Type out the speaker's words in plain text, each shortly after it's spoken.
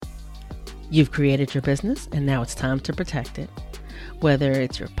You've created your business and now it's time to protect it. Whether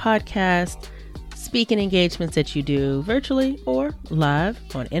it's your podcast, speaking engagements that you do virtually or live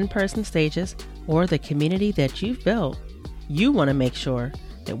on in-person stages, or the community that you've built, you want to make sure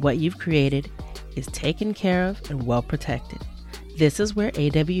that what you've created is taken care of and well protected. This is where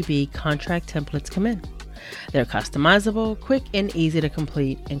AWB contract templates come in. They're customizable, quick, and easy to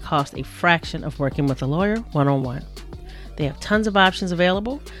complete, and cost a fraction of working with a lawyer one-on-one. They have tons of options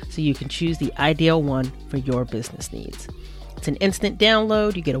available, so you can choose the ideal one for your business needs. It's an instant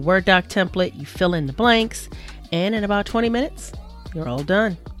download. You get a Word doc template, you fill in the blanks, and in about 20 minutes, you're all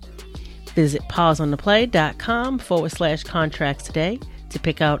done. Visit pauseontheplay.com/contracts today to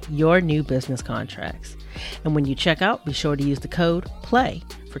pick out your new business contracts. And when you check out, be sure to use the code PLAY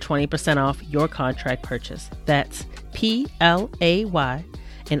for 20% off your contract purchase. That's PLAY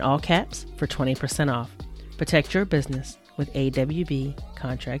in all caps for 20% off. Protect your business with AWB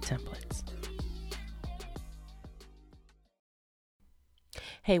contract templates.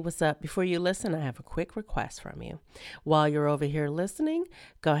 Hey, what's up? Before you listen, I have a quick request from you. While you're over here listening,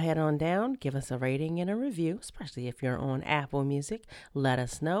 go ahead on down, give us a rating and a review, especially if you're on Apple Music. Let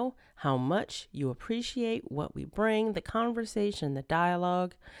us know how much you appreciate what we bring, the conversation, the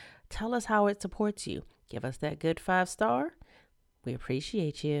dialogue. Tell us how it supports you. Give us that good 5-star. We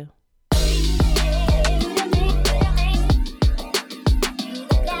appreciate you.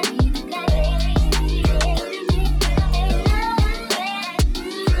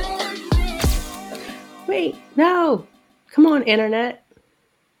 Wait, no. Come on, Internet.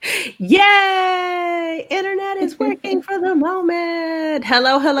 Yay! Internet is working for the moment.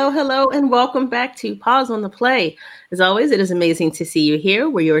 Hello, and welcome back to Pause on the Play. As always, it is amazing to see you here,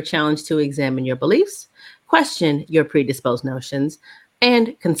 where you are challenged to examine your beliefs, question your predisposed notions,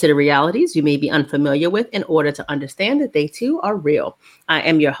 and consider realities you may be unfamiliar with in order to understand that they too are real. I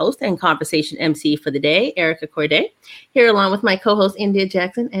am your host and conversation MC for the day, Erica Corday, here along with my co-host India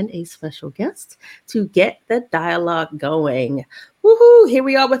Jackson and a special guest to get the dialogue going. Woohoo! Here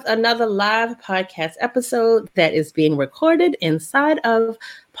we are with another live podcast episode that is being recorded inside of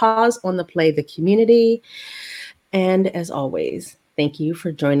Pause on the Play, the community. And as always, thank you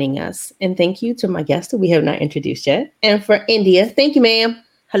for joining us. And thank you to my guest that we have not introduced yet. And for India, thank you, ma'am.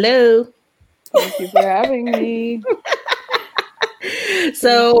 Hello. Thank you for having me.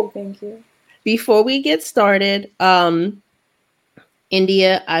 So thank you. Before we get started,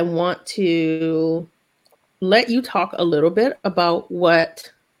 India, I want to let you talk a little bit about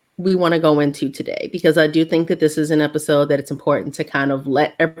what we want to go into today, because I do think that this is an episode that it's important to kind of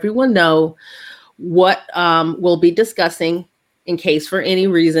let everyone know what we'll be discussing, in case for any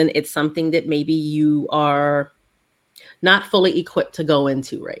reason it's something that maybe you are not fully equipped to go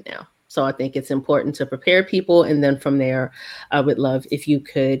into right now. So I think it's important to prepare people. And then from there, I would love if you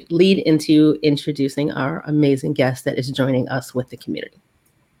could lead into introducing our amazing guest that is joining us with the community.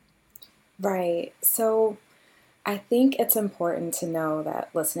 Right. So I think it's important to know that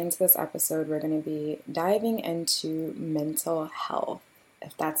listening to this episode, we're going to be diving into mental health.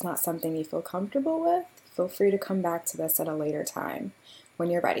 If that's not something you feel comfortable with, feel free to come back to this at a later time when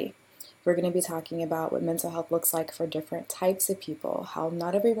you're ready. We're going to be talking about what mental health looks like for different types of people, how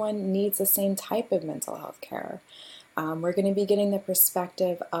not everyone needs the same type of mental health care. We're going to be getting the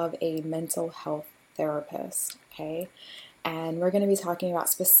perspective of a mental health therapist, okay? And we're going to be talking about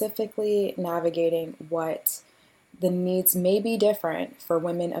specifically navigating what the needs may be different for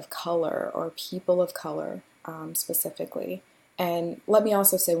women of color or people of color specifically. And let me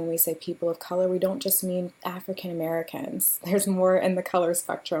also say, when we say people of color, we don't just mean African Americans. There's more in the color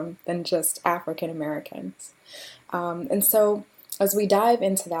spectrum than just African Americans. And so as we dive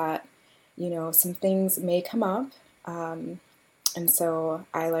into that, some things may come up. And so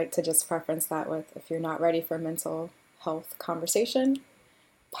I like to just preference that with, if you're not ready for a mental health conversation,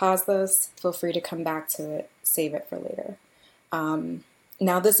 pause this, feel free to come back to it, save it for later.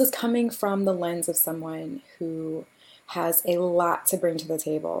 Now, this is coming from the lens of someone who has a lot to bring to the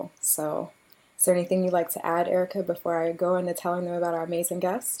table. So is there anything you'd like to add, Erica, before I go into telling them about our amazing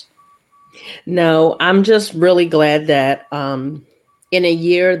guest? No, I'm just really glad that in a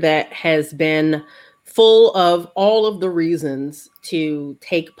year that has been full of all of the reasons to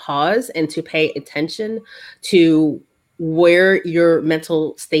take pause and to pay attention to where your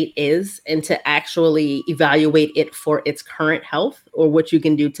mental state is and to actually evaluate it for its current health or what you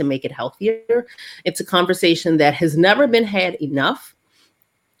can do to make it healthier. It's a conversation that has never been had enough.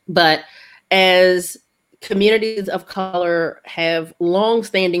 But as communities of color have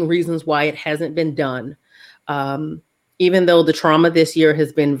long-standing reasons why it hasn't been done, even though the trauma this year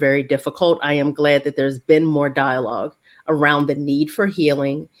has been very difficult, I am glad that there's been more dialogue around the need for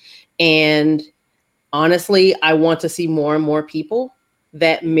healing. And honestly, I want to see more and more people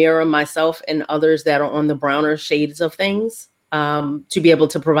that mirror myself and others that are on the browner shades of things, to be able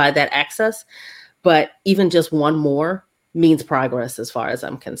to provide that access. But even just one more means progress as far as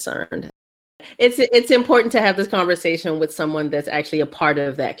I'm concerned. It's important to have this conversation with someone that's actually a part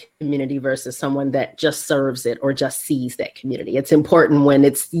of that community versus someone that just serves it or just sees that community. It's important when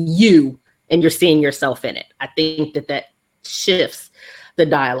it's you and you're seeing yourself in it. I think that shifts the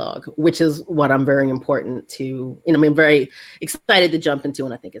dialogue, which is what I'm very important to, I'm very excited to jump into,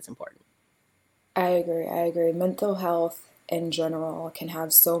 and I think it's important. I agree. Mental health in general can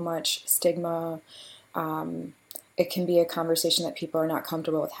have so much stigma. It can be a conversation that people are not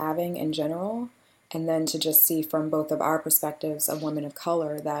comfortable with having in general. And then to just see from both of our perspectives of women of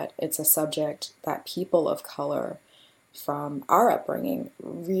color that it's a subject that people of color from our upbringing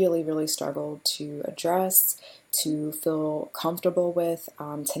really, really struggled to address, to feel comfortable with,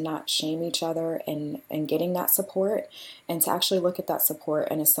 to not shame each other and getting that support, and to actually look at that support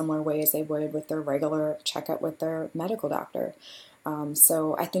in a similar way as they would with their regular checkup with their medical doctor.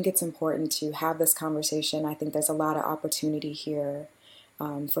 So I think it's important to have this conversation. I think there's a lot of opportunity here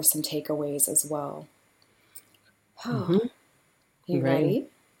for some takeaways as well. Mm-hmm. You ready?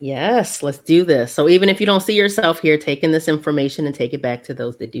 Yes, let's do this. So even if you don't see yourself here, taking this information and take it back to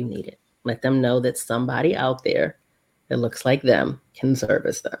those that do need it. Let them know that somebody out there that looks like them can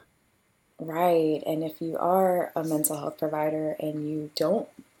service them. Right. And if you are a mental health provider and you don't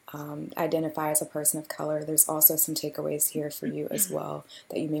identify as a person of color, there's also some takeaways here for you as well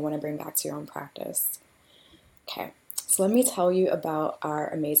that you may want to bring back to your own practice. Okay, so let me tell you about our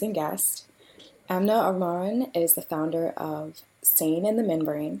amazing guest. Amna Arman is the founder of Sane in the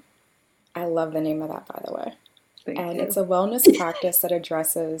Membrane. I love the name of that, by the way. Thank you. It's a wellness practice that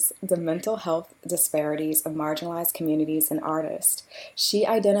addresses the mental health disparities of marginalized communities and artists. She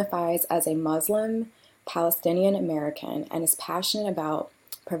identifies as a Muslim Palestinian American and is passionate about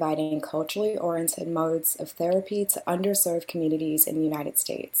providing culturally oriented modes of therapy to underserved communities in the United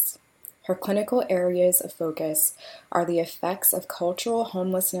States. Her clinical areas of focus are the effects of cultural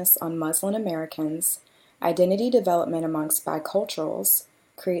homelessness on Muslim Americans, identity development amongst biculturals,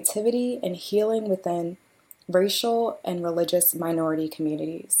 creativity, and healing within racial and religious minority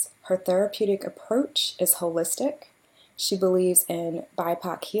communities. Her therapeutic approach is holistic. She believes in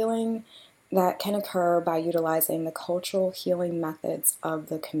BIPOC healing that can occur by utilizing the cultural healing methods of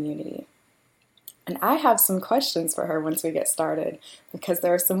the community. And I have some questions for her once we get started because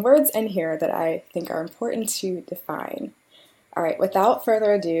there are some words in here that I think are important to define. All right, without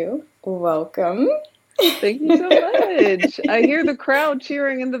further ado, welcome. Thank you so much. I hear the crowd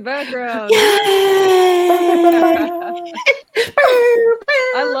cheering in the background.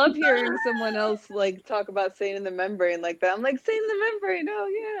 I love hearing someone else like talk about Sane in the Membrane like that. I'm like, Sane in the Membrane. Oh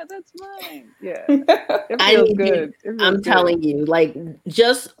yeah, that's mine. Yeah, it feels good. I'm telling you, like,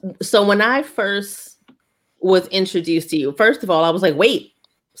 just so when I first was introduced to you, first of all, I was like, wait,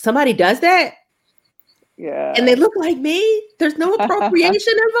 somebody does that? Yeah. And they look like me? There's no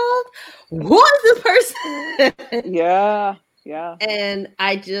appropriation involved? Who is this person? Yeah. And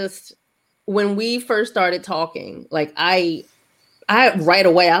I just, when we first started talking, like I right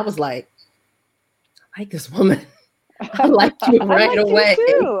away, I was like, I like this woman. I liked you right away.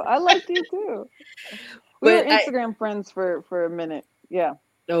 I liked you too. We were Instagram friends for a minute. Yeah.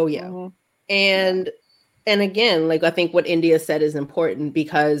 Oh yeah. Mm-hmm. And again, like I think what India said is important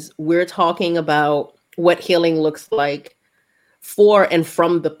because we're talking about what healing looks like for and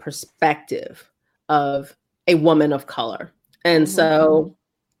from the perspective of a woman of color. And so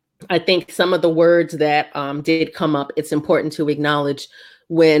I think some of the words that did come up, it's important to acknowledge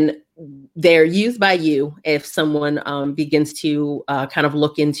when they're used by you, if someone begins to kind of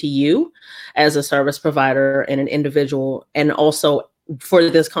look into you as a service provider and an individual, and also for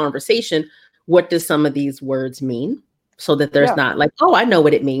this conversation, what does some of these words mean? So that there's not like, oh, I know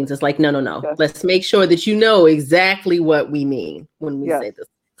what it means. It's like, no. Yes. Let's make sure that you know exactly what we mean when we say this.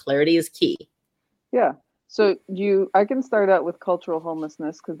 Clarity is key. Yeah. So I can start out with cultural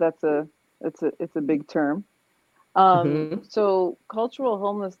homelessness because it's a big term. So cultural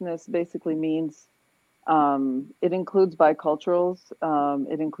homelessness basically means it includes biculturals,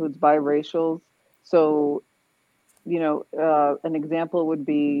 it includes biracials. So, an example would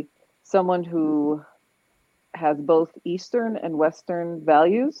be someone who has both Eastern and Western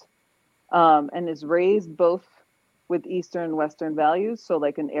values, and is raised both with Eastern and Western values. So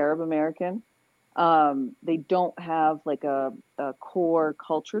like an Arab American, they don't have like a core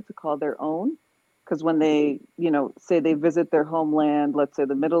culture to call their own. Because when they, say they visit their homeland, let's say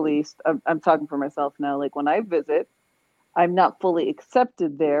the Middle East, I'm talking for myself now, like when I visit, I'm not fully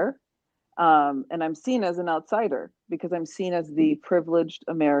accepted there. And I'm seen as an outsider because I'm seen as the privileged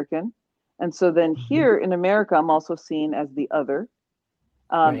American. And so then here in America, I'm also seen as the other.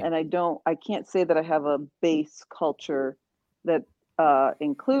 Right. And I can't say that I have a base culture that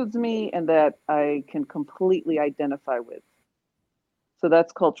includes me and that I can completely identify with. So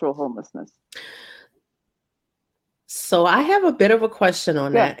that's cultural homelessness. So I have a bit of a question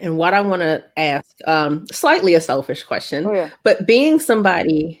on Yeah. that, and what I want to ask, slightly a selfish question, Oh, yeah. but being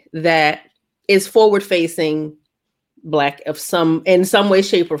somebody that is forward facing, Black in some way,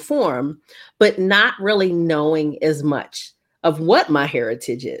 shape, or form, but not really knowing as much of what my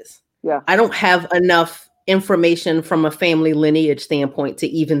heritage is. Yeah. I don't have enough information from a family lineage standpoint to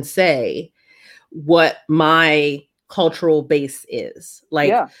even say what my cultural base is. Like,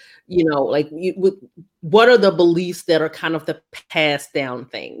 Yeah. what are the beliefs that are kind of the passed down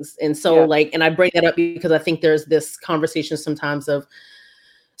things? And so, and I bring that up because I think there's this conversation sometimes of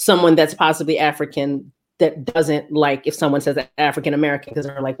someone that's possibly African that doesn't like if someone says African American because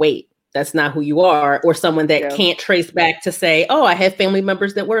they're like, wait, that's not who you are, or someone that can't trace back to say, oh, I have family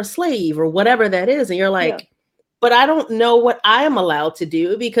members that were a slave or whatever that is. And you're like, but I don't know what I am allowed to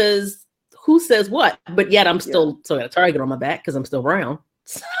do because who says what? But yet I'm still got a target on my back because I'm still brown.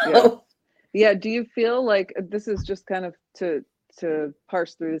 So. Yeah. Do you feel like this is just kind of to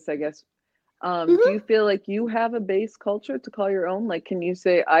parse through this, I guess. Do you feel like you have a base culture to call your own? Like, can you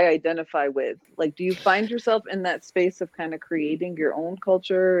say, I identify with? Like, do you find yourself in that space of kind of creating your own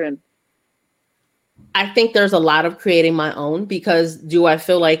culture? And I think there's a lot of creating my own, because do I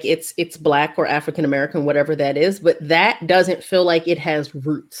feel like it's Black or African American, whatever that is, but that doesn't feel like it has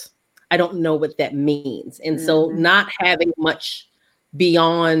roots. I don't know what that means. And so not having much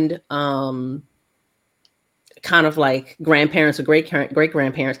beyond kind of like grandparents or great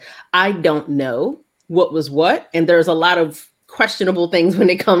grandparents, I don't know what was what. And there's a lot of questionable things when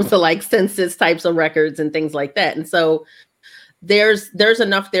it comes to like census types of records and things like that. And so there's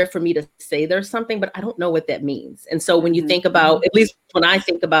enough there for me to say there's something, but I don't know what that means. And so when you think about, at least when I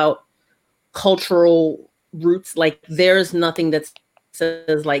think about cultural roots, like there's nothing that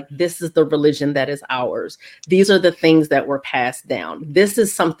says like, this is the religion that is ours. These are the things that were passed down. This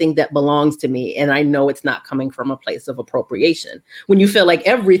is something that belongs to me. And I know it's not coming from a place of appropriation. When you feel like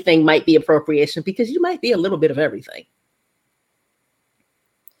everything might be appropriation because you might be a little bit of everything.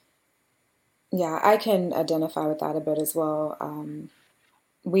 Yeah, I can identify with that a bit as well.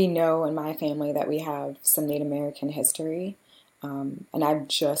 We know in my family that we have some Native American history, and I've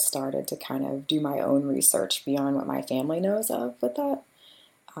just started to kind of do my own research beyond what my family knows of with that.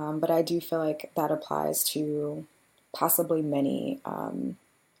 But I do feel like that applies to possibly many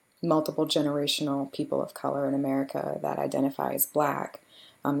multiple generational people of color in America that identify as Black,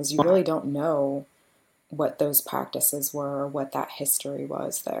 is you really don't know what those practices were or what that history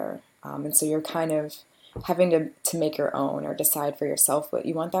was there. And so you're kind of having to make your own or decide for yourself what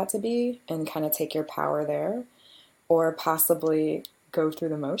you want that to be and kind of take your power there, or possibly go through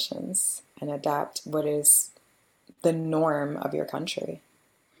the motions and adapt what is the norm of your country.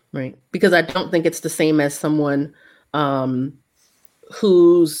 Right. Because I don't think it's the same as someone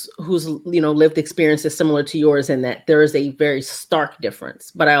whose lived experience is similar to yours, in that there is a very stark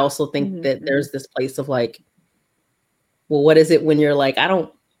difference. But I also think that there's this place of like, well, what is it when you're like, I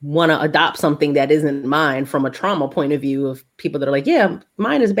don't want to adopt something that isn't mine, from a trauma point of view of people that are like, yeah,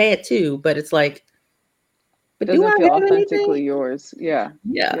 mine is bad too. But it's like, but doesn't do I feel have authentically anything? yours. Yeah.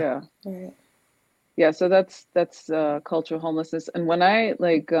 Right. Yeah, so that's cultural homelessness. And when I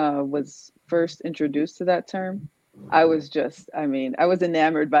was first introduced to that term, I was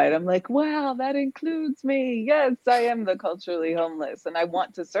enamored by it. I'm like, wow, that includes me. Yes, I am the culturally homeless, and I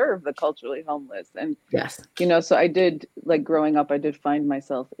want to serve the culturally homeless. And Yes. So I did, like, growing up, I did find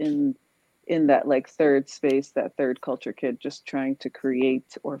myself in that like third space, that third culture kid, just trying to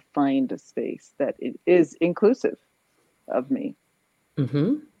create or find a space that it is inclusive of me.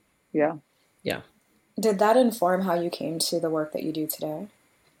 Yeah. Yeah. Did that inform how you came to the work that you do today?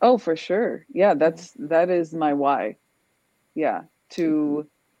 Oh, for sure. Yeah, that is my why. Yeah, to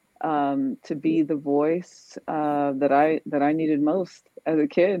be the voice that I needed most as a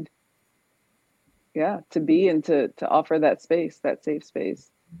kid. Yeah, to be and to offer that space, that safe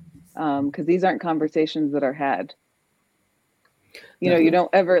space, because these aren't conversations that are had. You don't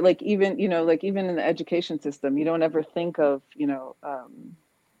ever, like, even even in the education system, you don't ever think of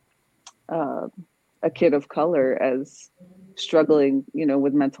a kid of color as struggling,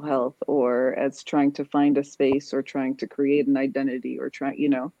 with mental health, or as trying to find a space, or trying to create an identity, or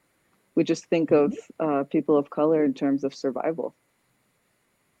we just think of people of color in terms of survival.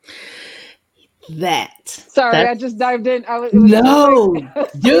 that. Sorry, I just dived in. No,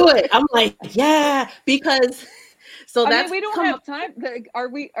 do it. I'm like, yeah, because so I mean, we don't have time. Like, are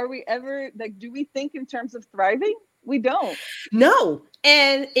we ever like, do we think in terms of thriving? We don't. No.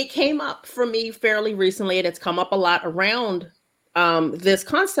 And it came up for me fairly recently, and it's come up a lot around this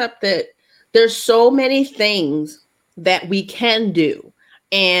concept that there's so many things that we can do.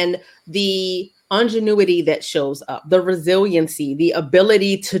 And the ingenuity that shows up, the resiliency, the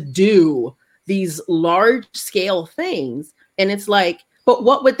ability to do these large scale things. And it's like, but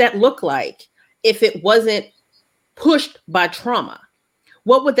what would that look like if it wasn't pushed by trauma?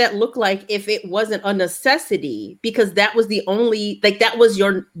 What would that look like if it wasn't a necessity? Because that was the only, like, that was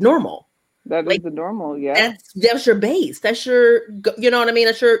your normal. That like, is the normal, yeah. That's your base. That's your, you know what I mean?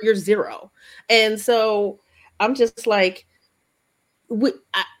 That's your zero. And so I'm just like,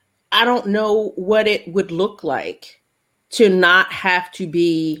 I don't know what it would look like to not have to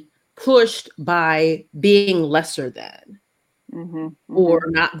be pushed by being lesser than, or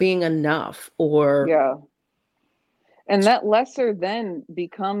not being enough, or yeah. And that lesser than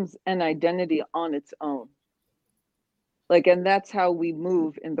becomes an identity on its own. Like, and that's how we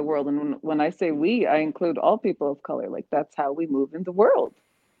move in the world. And when I say we, I include all people of color. Like, that's how we move in the world,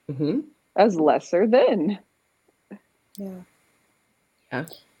 as lesser than. Yeah. Yeah.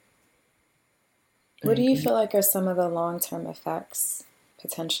 What do you feel like are some of the long-term effects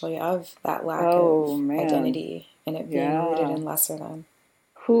potentially of that lack of identity and it being rooted in lesser than?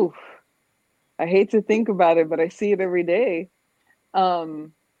 Whew. I hate to think about it, but I see it every day. I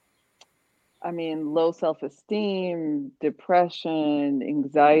mean, low self-esteem, depression,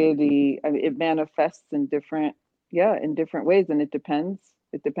 anxiety. I mean, it manifests in different ways, and it depends.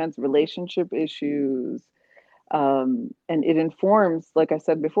 It depends. Relationship issues, and it informs, like I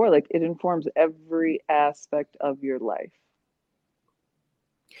said before, like it informs every aspect of your life.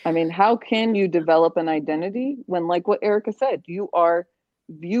 I mean, how can you develop an identity when, like what Erica said, you are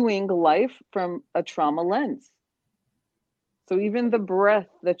viewing life from a trauma lens? So even the breath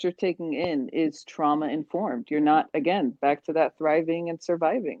that you're taking in is trauma informed. You're not, again, back to that thriving and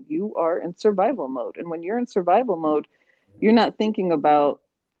surviving. You are in survival mode. And when you're in survival mode, you're not thinking about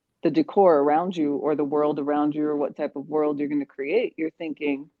the decor around you or the world around you or what type of world you're going to create. You're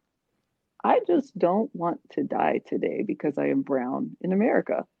thinking, I just don't want to die today because I am brown in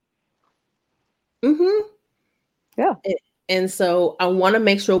America. Yeah. And so I want to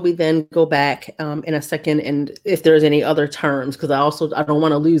make sure we then go back in a second, and if there's any other terms, because I don't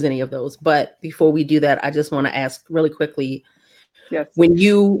want to lose any of those. But before we do that, I just want to ask really quickly, when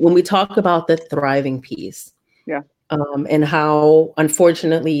we talk about the thriving piece, and how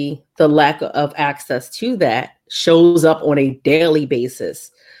unfortunately the lack of access to that shows up on a daily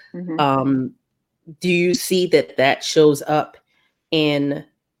basis, do you see that shows up in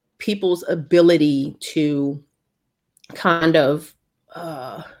people's ability to kind of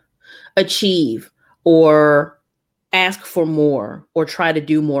achieve or ask for more or try to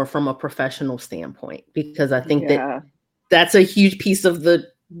do more from a professional standpoint? Because I think that's a huge piece of the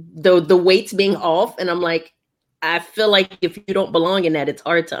weights being off. And I'm like, I feel like if you don't belong in that, it's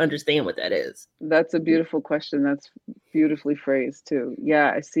hard to understand what that is. That's a beautiful question. That's beautifully phrased too.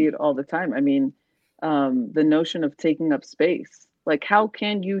 Yeah, I see it all the time. I mean, the notion of taking up space. Like, how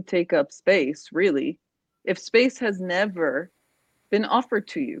can you take up space, really, if space has never been offered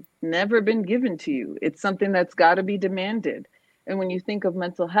to you, never been given to you? It's something that's got to be demanded. And when you think of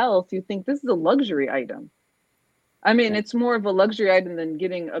mental health, you think this is a luxury item. I mean, it's more of a luxury item than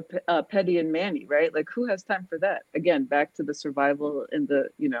getting a Petty and Manny, right? Like, who has time for that? Again, back to the survival and the,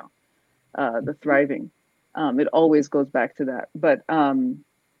 the thriving. It always goes back to that. But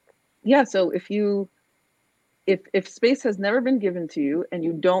yeah, so if space has never been given to you and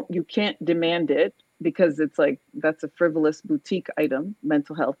you can't demand it, because it's like, that's a frivolous boutique item,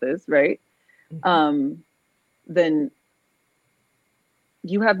 mental health is, right? Then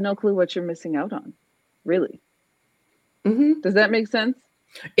you have no clue what you're missing out on, really. Does that make sense?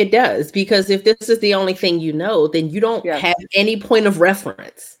 It does, because if this is the only thing you know, then you don't have any point of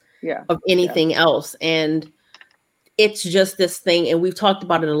reference of anything else. And it's just this thing, and we've talked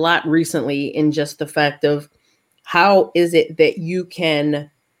about it a lot recently, in just the fact of how is it that you can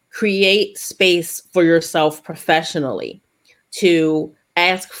create space for yourself professionally to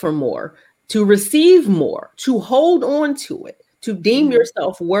ask for more, to receive more, to hold on to it, to deem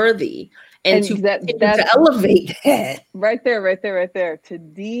yourself worthy, and to elevate that. Right there. To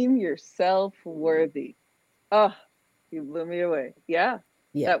deem yourself worthy. Oh, you blew me away. Yeah.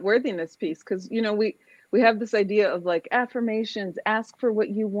 That worthiness piece. Because, we have this idea of like affirmations, ask for what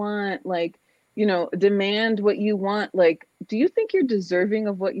you want, like demand what you want. Like, do you think you're deserving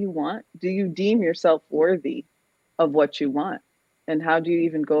of what you want? Do you deem yourself worthy of what you want? And how do you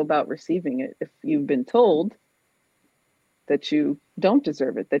even go about receiving it if you've been told that you don't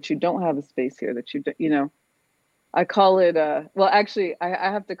deserve it, that you don't have a space here, that I call it, well, actually,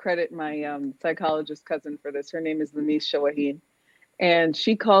 I have to credit my psychologist cousin for this. Her name is Lamise Shawaheen, and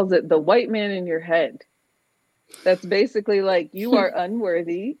she calls it the white man in your head. That's basically like, you are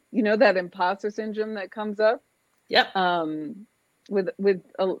unworthy. You know, that imposter syndrome that comes up. Yep. With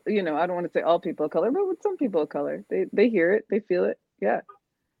I don't want to say all people of color, but with some people of color, they hear it, they feel it. Yeah.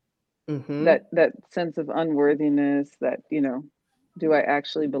 Mm-hmm. That sense of unworthiness, that, do I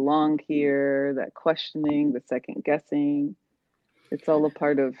actually belong here? That questioning, the second guessing. It's all a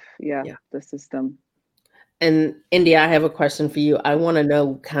part of, the system. And India, I have a question for you. I want to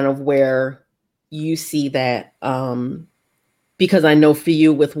know kind of where you see that, because I know for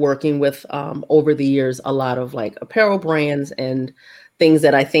you, with working with over the years, a lot of like apparel brands and things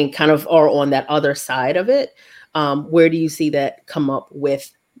that I think kind of are on that other side of it. Where do you see that come up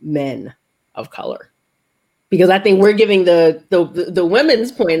with men of color? Because I think we're giving the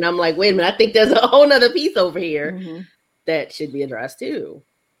women's point, and I'm like, wait a minute, I think there's a whole nother piece over here that should be addressed too.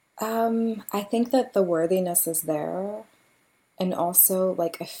 I think that the worthiness is there, and also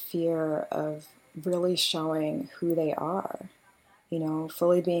like a fear of really showing who they are,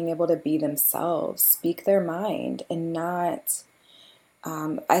 fully being able to be themselves, speak their mind, and not.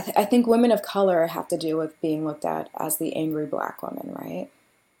 I think women of color have to do with being looked at as the angry Black woman, right?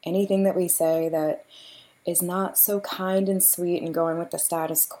 Anything that we say that is not so kind and sweet and going with the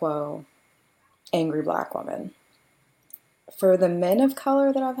status quo, angry Black woman. For the men of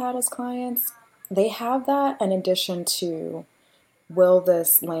color that I've had as clients, they have that in addition to, will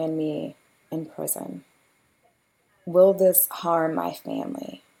this land me in prison? Will this harm my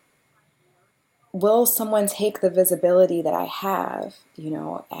family? Will someone take the visibility that I have,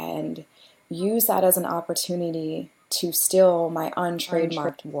 and use that as an opportunity to steal my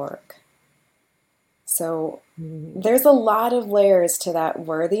untrademarked work? So there's a lot of layers to that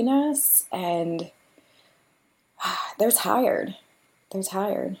worthiness, and there's hired.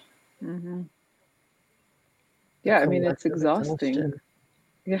 Mm-hmm. Yeah, I mean, it's exhausting.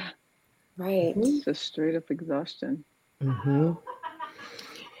 Yeah. Right. It's just straight up exhaustion. Mm-hmm.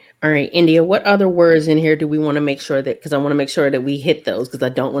 All right, India, what other words in here do we want to make sure that, because I want to make sure that we hit those, because I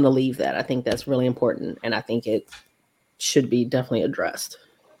don't want to leave that. I think that's really important, and I think it should be definitely addressed.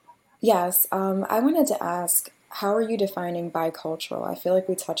 Yes, I wanted to ask, how are you defining bicultural? I feel like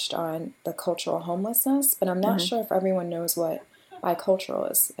we touched on the cultural homelessness, but I'm not sure if everyone knows what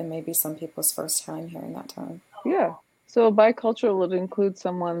bicultural is. It may be some people's first time hearing that term. Yeah. So bicultural would include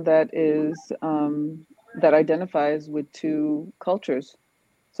someone that is that identifies with two cultures.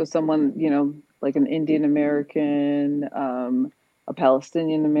 So someone, like an Indian American, a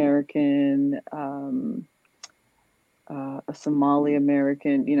Palestinian American, a Somali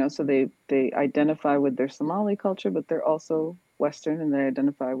American, so they identify with their Somali culture, but they're also Western, and they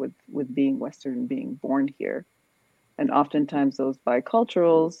identify with being Western and being born here. And oftentimes those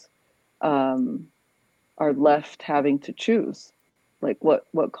biculturals are left having to choose, like, what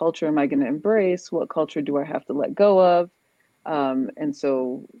culture am I going to embrace? What culture do I have to let go of? And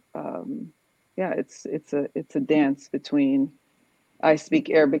so, yeah, it's a dance between, I speak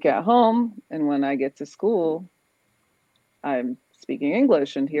Arabic at home, and when I get to school, I'm speaking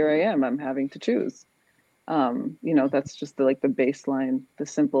English, and here I am. I'm having to choose. That's just the baseline, the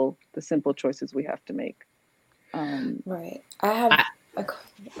simple choices we have to make. Right. I have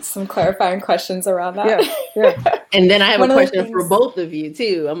some clarifying questions around that. Yeah. And then I have a question for both of you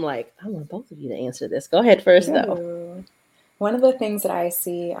too. I'm like, I want both of you to answer this. Go ahead first, though. One of the things that I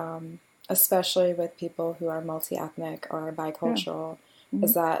see, especially with people who are multi-ethnic or bicultural,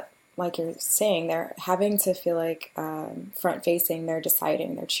 is that, like you're saying, they're having to feel like front-facing, they're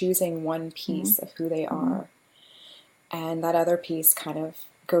deciding, they're choosing one piece of who they are. And that other piece kind of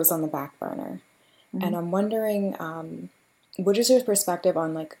goes on the back burner. And I'm wondering, what is your perspective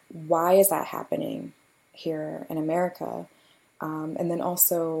on, like, why is that happening here in America? And then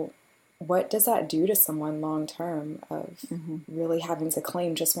also, what does that do to someone long term of really having to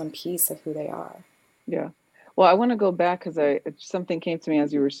claim just one piece of who they are? Yeah. Well, I want to go back because something came to me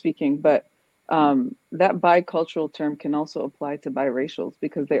as you were speaking, but that bicultural term can also apply to biracials,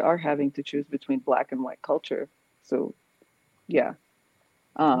 because they are having to choose between Black and white culture. So, yeah.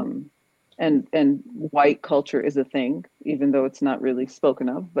 And white culture is a thing, even though it's not really spoken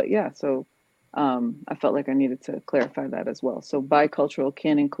of. But yeah, so I felt like I needed to clarify that as well. So bicultural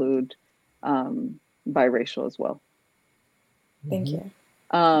can include biracial as well. Thank you.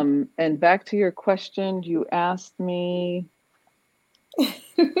 And back to your question, you asked me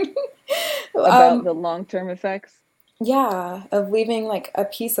about the long-term effects. Yeah, of leaving like a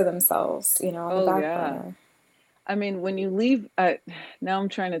piece of themselves, on the back Yeah. burner. I mean, when you leave, now I'm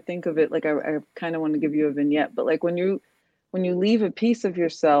trying to think of it, like I kind of want to give you a vignette, but like when you leave a piece of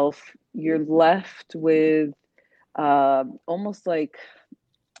yourself, you're left with almost like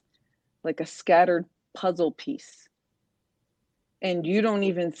a scattered puzzle piece. And you don't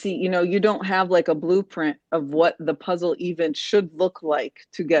even see, you don't have like a blueprint of what the puzzle even should look like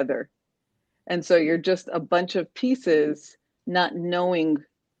together. And so you're just a bunch of pieces, not knowing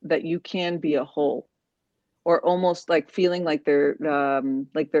that you can be a whole, or almost like feeling like there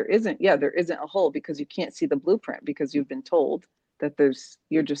isn't a whole, because you can't see the blueprint, because you've been told that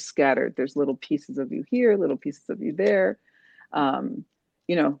you're just scattered. There's little pieces of you here, little pieces of you there. um,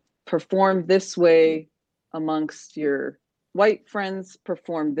 Perform this way amongst your white friends,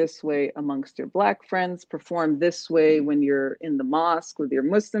 perform this way amongst your black friends, perform this way when you're in the mosque with your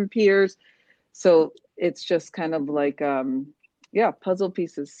Muslim peers. So it's just kind of like puzzle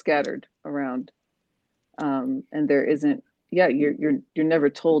pieces scattered around. And there isn't, you're never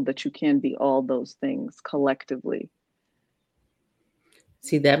told that you can be all those things collectively.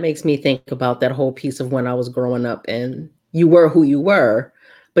 See, that makes me think about that whole piece of when I was growing up and you were who you were,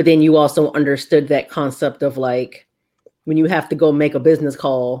 but then you also understood that concept of like when you have to go make a business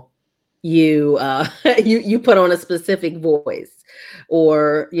call, you you put on a specific voice,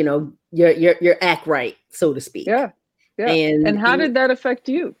 or your act right, so to speak. Yeah. And how did that affect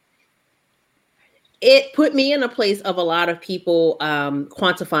you? It put me in a place of a lot of people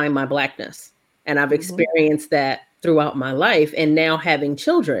quantifying my Blackness. And I've experienced that throughout my life. And now having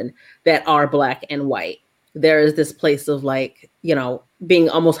children that are Black and white, there is this place of like, being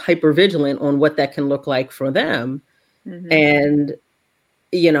almost hyper vigilant on what that can look like for them. And,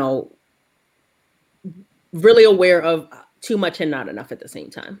 really aware of too much and not enough at the same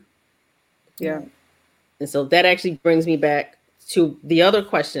time. Yeah. And so that actually brings me back to the other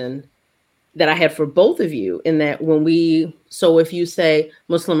question that I had for both of you, in that if you say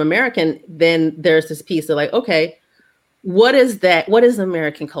Muslim American, then there's this piece of like, okay, what is that? What is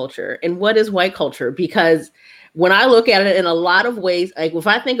American culture and what is white culture? Because when I look at it in a lot of ways, like if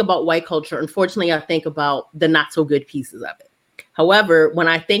I think about white culture, unfortunately, I think about the not so good pieces of it. However, when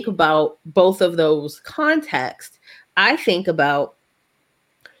I think about both of those contexts, I think about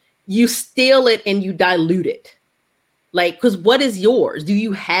you steal it and you dilute it. Like, because what is yours? Do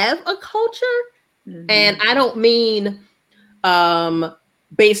you have a culture? And I don't mean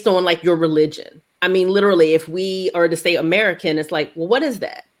based on like your religion. I mean, literally, if we are to say American, it's like, well, what is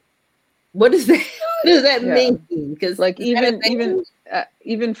that? What is that? What does that mean? Because like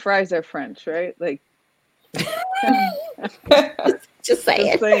even fries are French, right? Like just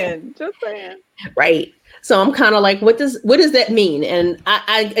saying. Right. So I'm kind of like, what does that mean? And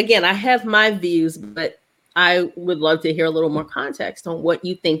I have my views, but I would love to hear a little more context on what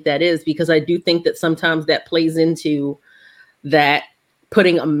you think that is, because I do think that sometimes that plays into that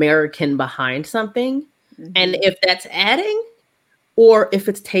putting American behind something, and if that's adding or if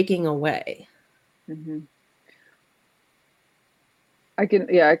it's taking away. I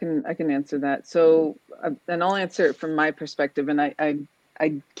can answer that. So, and I'll answer it from my perspective. And I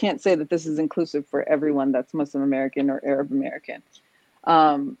can't say that this is inclusive for everyone that's Muslim American or Arab American.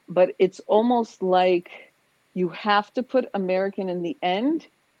 But it's almost like you have to put American in the end,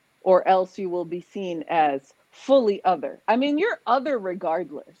 or else you will be seen as fully other. I mean, you're other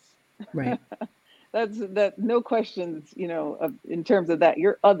regardless. Right. That no questions, in terms of that,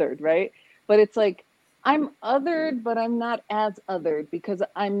 you're othered, right? But it's like, I'm othered, but I'm not as othered, because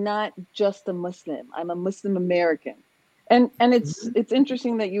I'm not just a Muslim. I'm a Muslim American. And it's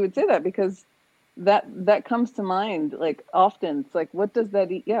interesting that you would say that, because that comes to mind like often. It's like, what does that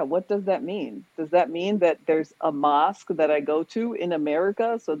mean? Does that mean that there's a mosque that I go to in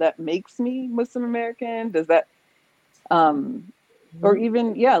America, so that makes me Muslim American? Does that or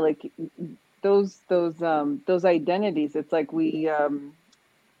even like those identities, it's like we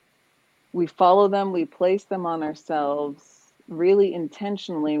follow them, we place them on ourselves really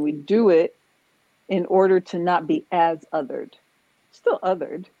intentionally, and we do it in order to not be as othered. Still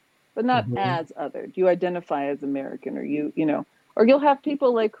othered, but not as othered. You identify as American, or or you'll have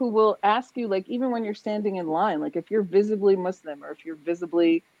people like who will ask you, like even when you're standing in line, like if you're visibly Muslim, or if you're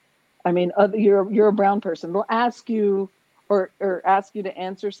visibly, you're a brown person, they'll ask you or ask you to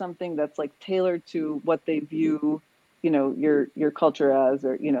answer something that's like tailored to what they view, your culture as,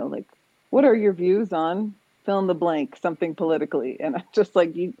 or like, what are your views on fill in the blank, something politically? And I'm just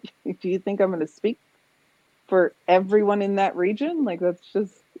like, do you think I'm going to speak for everyone in that region. Like, that's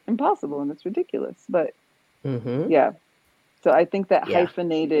just impossible and it's ridiculous. But yeah, so I think that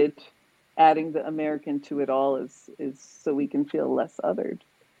hyphenated, adding the American to it all is so we can feel less othered.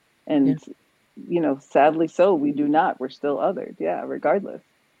 And, sadly so, we do not. We're still othered. Yeah, regardless.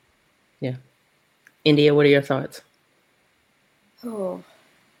 Yeah. India, what are your thoughts? Oh,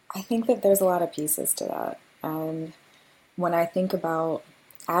 I think that there's a lot of pieces to that. And when I think about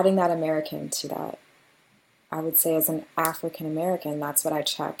adding that American to that, I would say as an African American, that's what I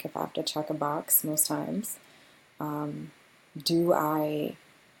check if I have to check a box most times. Do I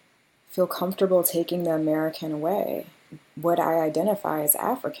feel comfortable taking the American away? Would I identify as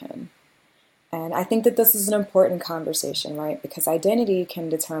African? And I think that this is an important conversation, right? Because identity can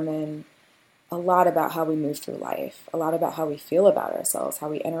determine a lot about how we move through life, a lot about how we feel about ourselves, how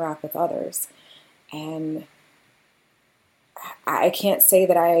we interact with others. And I can't say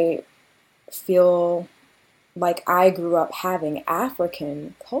that I feel like I grew up having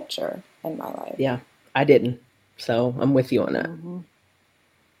African culture in my life. Yeah, I didn't. So I'm with you on that.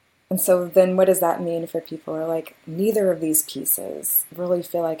 And so then what does that mean for people who are like, neither of these pieces really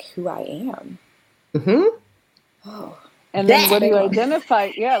feel like who I am? Oh. And then what do you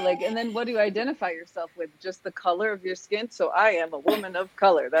identify? Yeah, and then what do you identify yourself with? Just the color of your skin? So I am a woman of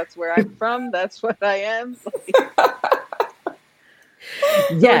color. That's where I'm from. That's what I am.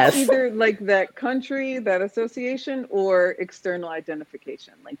 Yes. So it's either like that country, that association, or external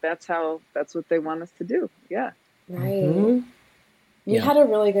identification. Like that's what they want us to do. Yeah. Right. We had a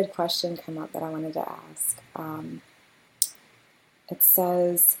really good question come up that I wanted to ask. It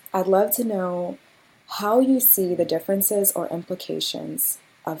says, I'd love to know how you see the differences or implications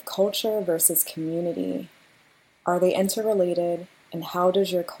of culture versus community. Are they interrelated? And how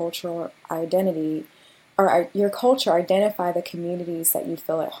does your cultural identity or your culture identify the communities that you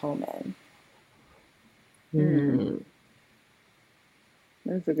feel at home in?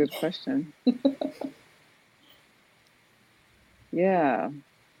 That's a good question. Yeah.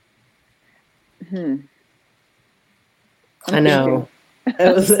 I know.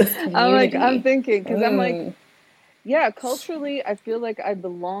 I'm thinking because I'm like, yeah, culturally, I feel like I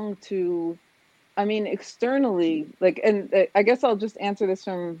belong to, externally, and I guess I'll just answer this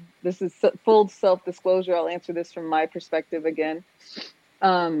this is full self-disclosure. I'll answer this from my perspective again.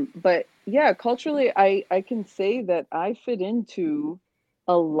 But yeah, culturally, I can say that I fit into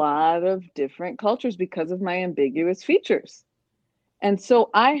a lot of different cultures because of my ambiguous features. And so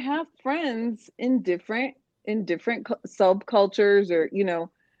I have friends in different subcultures or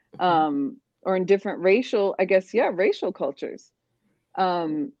in different racial cultures.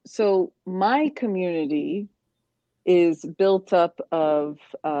 So my community is built up of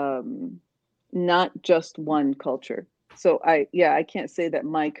not just one culture. So I can't say that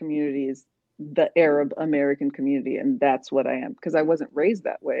my community is the Arab American community and that's what I am, because I wasn't raised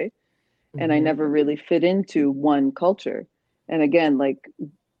that way and I never really fit into one culture. And again,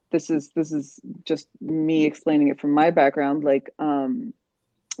 this is just me explaining it from my background,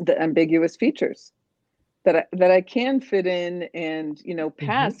 the ambiguous features that I can fit in and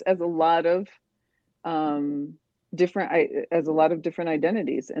pass as a lot of different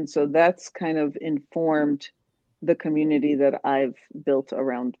identities. And so that's kind of informed the community that I've built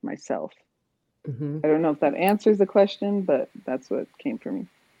around myself. I don't know if that answers the question, but that's what came for me.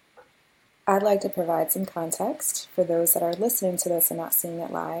 I'd like to provide some context for those that are listening to this and not seeing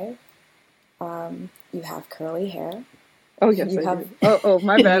it live. You have curly hair. Oh, yes, you have. Oh,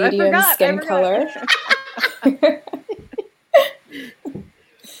 my bad. Medium skin color.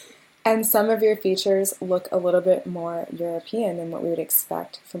 And some of your features look a little bit more European than what we would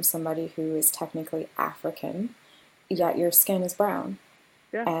expect from somebody who is technically African, yet your skin is brown.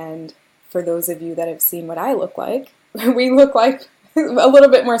 Yeah. And for those of you that have seen what I look like, we look like a little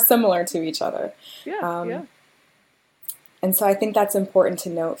bit more similar to each other. Yeah. And so I think that's important to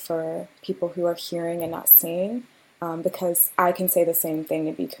note for people who are hearing and not seeing, because I can say the same thing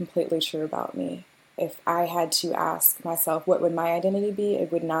and be completely true about me. If I had to ask myself, what would my identity be?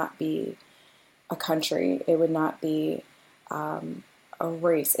 It would not be a country. It would not be a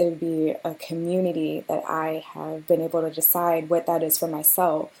race. It would be a community that I have been able to decide what that is for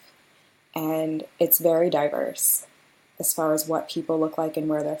myself. And it's very diverse as far as what people look like and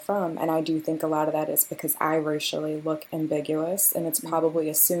where they're from. And I do think a lot of that is because I racially look ambiguous, and it's probably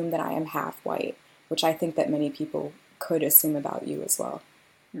assumed that I am half white, which I think that many people could assume about you as well.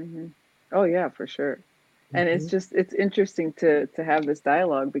 Mm-hmm. Oh yeah, for sure. And it's interesting to have this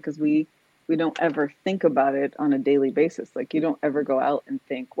dialogue because we don't ever think about it on a daily basis. Like you don't ever go out and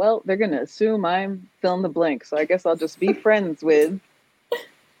think, well, they're going to assume I'm fill in the blank. So I guess I'll just be friends with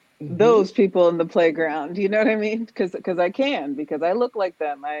those people in the playground. You know what I mean? Because I look like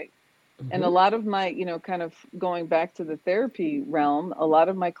them. And a lot of my, kind of going back to the therapy realm, a lot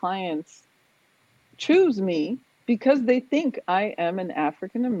of my clients choose me because they think I am an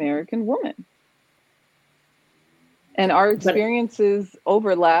African American woman. And our experiences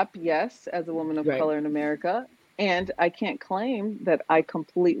overlap, yes, as a woman of color in America. And I can't claim that I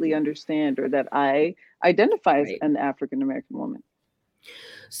completely understand or that I identify as an African American woman.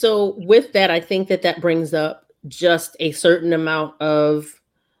 So with that, I think that brings up just a certain amount of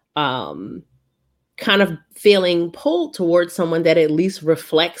kind of feeling pulled towards someone that at least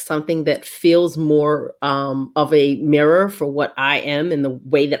reflects something that feels more of a mirror for what I am and the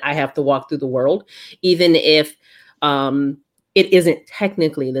way that I have to walk through the world, even if it isn't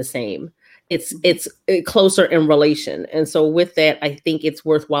technically the same. It's closer in relation. And so with that, I think it's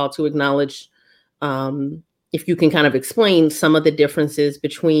worthwhile to acknowledge, if you can kind of explain some of the differences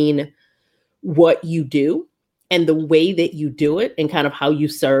between what you do and the way that you do it and kind of how you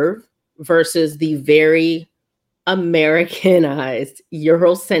serve versus the very Americanized,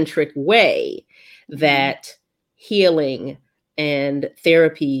 Eurocentric way that healing and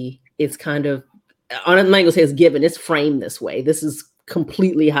therapy is kind of, I'm not going to say it's given, it's framed this way. This is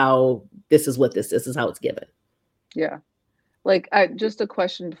completely how, this is what this is how it's given. Yeah. Like, just a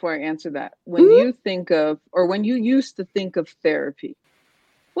question before I answer that. When you think of, or when you used to think of therapy,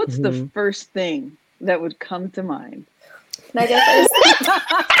 what's the first thing that would come to mind? Can I get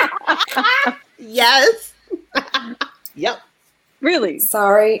first? Yes. Yep. Really?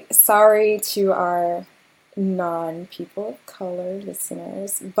 Sorry to our non-people of color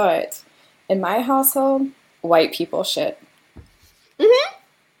listeners, but in my household, white people shit.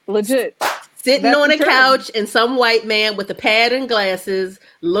 Legit. Sitting on a couch and some white man with a pad and glasses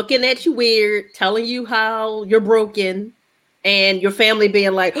looking at you weird, telling you how you're broken, and your family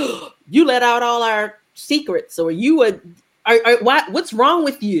being like, oh, you let out all our secrets, or what's wrong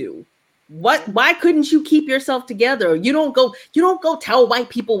with you? Why couldn't you keep yourself together? You don't go tell white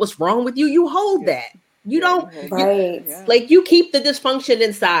people what's wrong with you. You hold that. You don't, like, you keep the dysfunction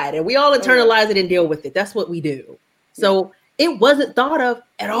inside, and we all internalize it and deal with it. That's what we do. So it wasn't thought of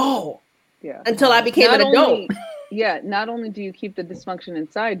at all. Yeah. Until I became an adult. Not only do you keep the dysfunction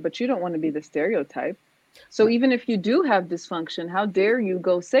inside, but you don't want to be the stereotype. So even if you do have dysfunction, how dare you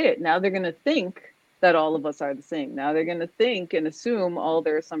go say it? Now they're going to think that all of us are the same. Now they're going to think and assume all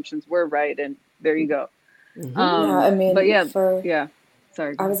their assumptions were right, and there you go.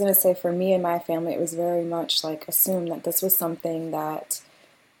 Sorry. I was going to say, for me and my family, it was very much like assumed that this was something that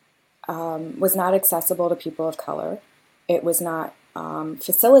was not accessible to people of color. It was not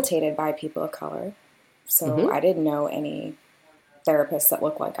facilitated by people of color. So I didn't know any therapists that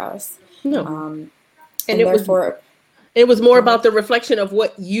looked like us. No. And it was more about the reflection of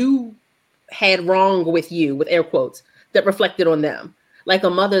what you had wrong with you, with air quotes, that reflected on them. Like a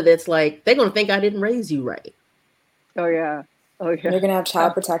mother that's like, they're going to think I didn't raise you right. Oh, yeah. You're going to have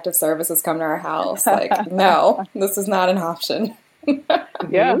Child Protective Services come to our house. Like, no, this is not an option.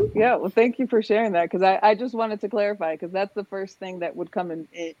 Yeah. Well, thank you for sharing that, because I just wanted to clarify, because that's the first thing that would come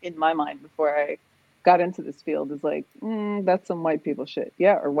in my mind before I got into this field, is like, that's some white people shit.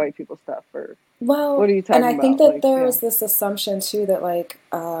 Yeah, or white people stuff. Or what are you talking about? And I think that there's this assumption too that, like,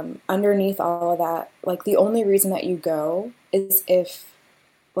 underneath all of that, like, the only reason that you go is if,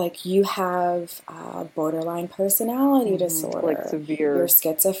 like, you have borderline personality disorder, like severe, you're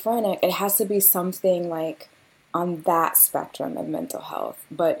schizophrenic. It has to be something like on that spectrum of mental health.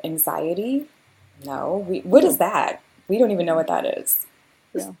 But anxiety, no. What is that? We don't even know what that is.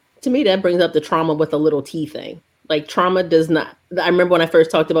 Yeah. To me, that brings up the trauma with a little T thing. Like, trauma does not. I remember when I first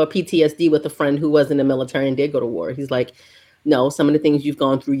talked about PTSD with a friend who was in the military and did go to war. He's like, no, some of the things you've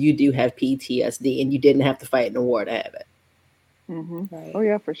gone through, you do have PTSD, and you didn't have to fight in a war to have it. Right. Oh,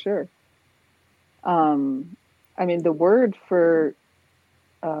 yeah, for sure. I mean, the word for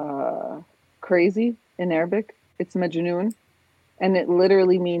crazy in Arabic, it's majnoon, and it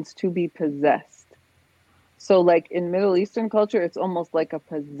literally means to be possessed. So, like, in Middle Eastern culture, it's almost like a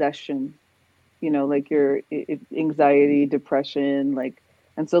possession, like your anxiety, depression, like,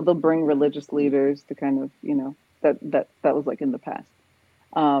 and so they'll bring religious leaders to kind of, that was like in the past.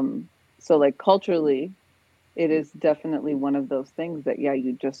 So, like, culturally, it is definitely one of those things that,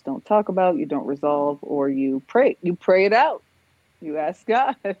 you just don't talk about, you don't resolve, or you pray it out, you ask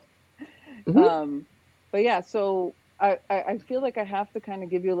God. But yeah, so I feel like I have to kind of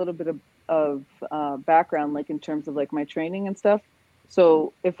give you a little bit of background, like in terms of like my training and stuff.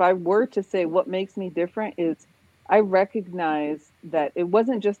 So if I were to say what makes me different is I recognize that it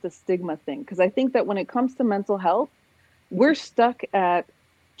wasn't just a stigma thing, because I think that when it comes to mental health, we're stuck at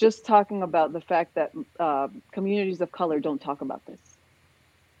just talking about the fact that communities of color don't talk about this.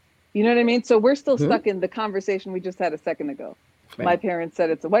 You know what I mean? So we're still stuck in the conversation we just had a second ago. Right. My parents said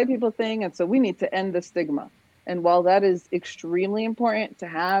it's a white people thing, and so we need to end the stigma. And while that is extremely important to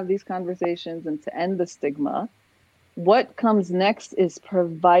have these conversations and to end the stigma, what comes next is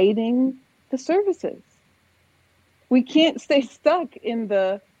providing the services. We can't stay stuck in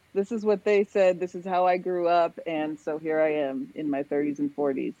this is what they said, this is how I grew up, and so here I am in my 30s and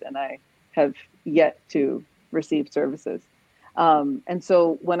 40s, and I have yet to receive services. And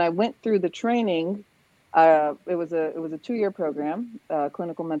so when I went through the training, it was a 2-year program,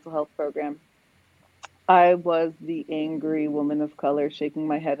 clinical mental health program. I was the angry woman of color, shaking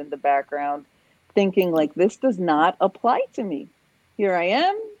my head in the background, thinking like, this does not apply to me. Here I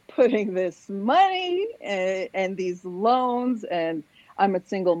am putting this money and these loans, and I'm a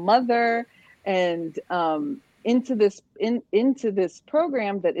single mother, and into this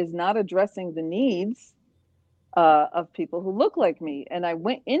program that is not addressing the needs of people who look like me. And I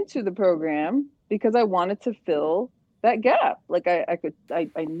went into the program because I wanted to fill that gap. Like I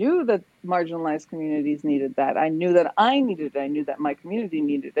knew that marginalized communities needed that. I knew that I needed it. I knew that my community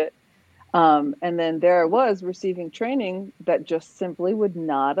needed it. And then there I was receiving training that just simply would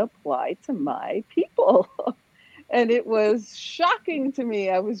not apply to my people. And it was shocking to me.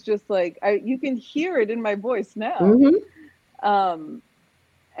 I was just like, you can hear it in my voice now.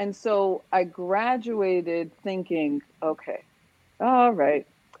 And so I graduated thinking, okay, all right,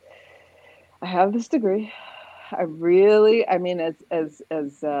 I have this degree. I mean, as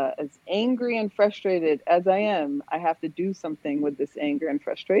angry and frustrated as I am, I have to do something with this anger and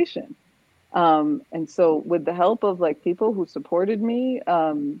frustration. And so with the help of like people who supported me,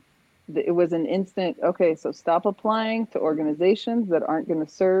 it was an instant, okay, so stop applying to organizations that aren't going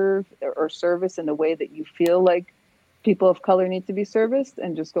to serve or service in a way that you feel like people of color need to be serviced,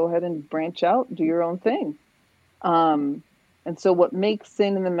 and just go ahead and branch out, do your own thing. And so what makes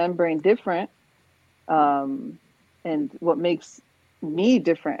Sin in the Membrane different, and what makes me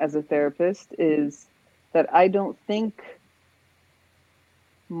different as a therapist, is that I don't think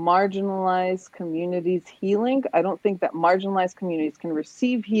marginalized communities healing, I don't think that marginalized communities can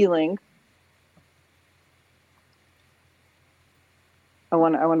receive healing. I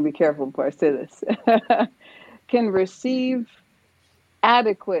want to be careful before I say this. Can receive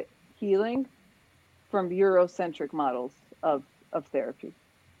adequate healing from Eurocentric models of therapy.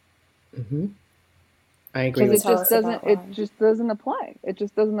 I agree. Because it just doesn't apply. It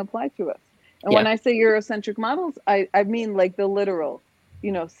just doesn't apply to us. And when I say Eurocentric models, I mean like the literal,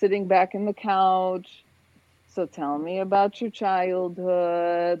 sitting back in the couch. So tell me about your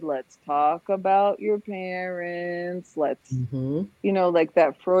childhood. Let's talk about your parents. Let's, like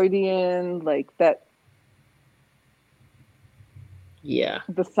that Freudian, like that. Yeah.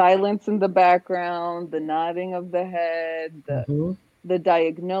 The silence in the background, the nodding of the head, the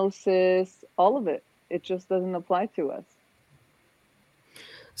diagnosis, all of it. It just doesn't apply to us.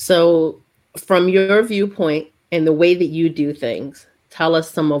 So from your viewpoint and the way that you do things, tell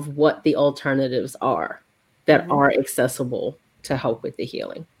us some of what the alternatives are that are accessible to help with the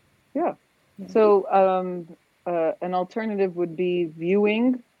healing. Yeah. So an alternative would be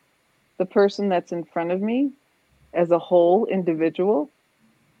viewing the person that's in front of me as a whole individual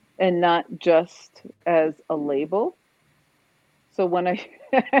and not just as a label. So when as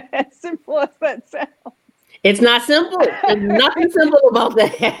simple as that sounds. It's not simple. There's nothing simple about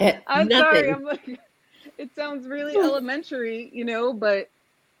that. I'm sorry. I'm like, it sounds really elementary, but,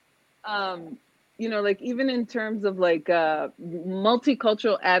 like even in terms of like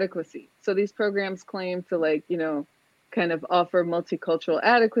multicultural adequacy. So these programs claim to like, kind of offer multicultural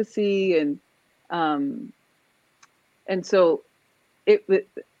adequacy and so it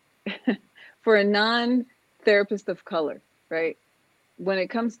for a non-therapist of color, right? When it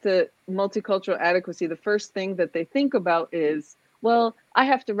comes to multicultural adequacy, the first thing that they think about is, well, I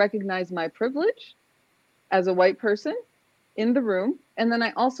have to recognize my privilege as a white person in the room. And then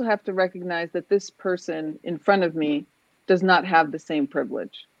I also have to recognize that this person in front of me does not have the same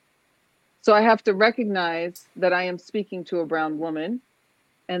privilege. So I have to recognize that I am speaking to a brown woman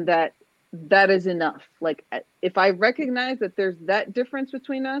and that is enough. Like if I recognize that there's that difference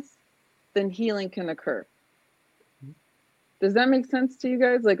between us, then healing can occur. Does that make sense to you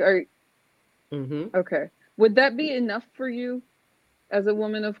guys? Like, okay. Would that be enough for you as a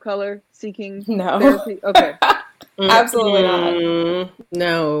woman of color seeking therapy? Okay. Absolutely not.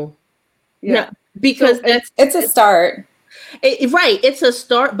 No. Yeah. No, because it's a start. Right. It's a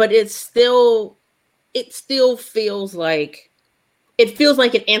start, but it still feels like it feels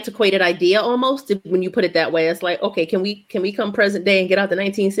like an antiquated idea almost when you put it that way. It's like, okay, can we come present day and get out the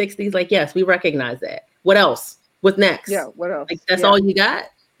 1960s? Like, yes, we recognize that. What else? What's next? Yeah, what else? Like, that's all you got?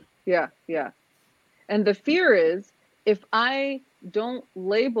 Yeah. And the fear is, if I don't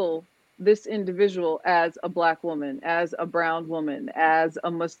label this individual as a Black woman, as a brown woman, as a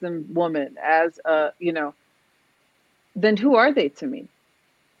Muslim woman, as a, then who are they to me?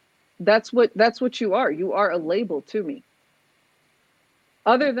 That's what you are. You are a label to me.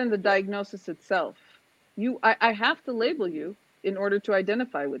 Other than the diagnosis itself, I have to label you in order to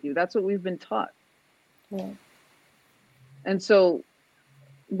identify with you. That's what we've been taught. Yeah. And so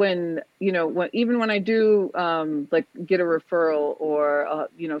when I do like get a referral, or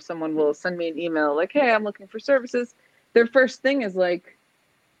someone will send me an email like, hey, I'm looking for services, their first thing is like,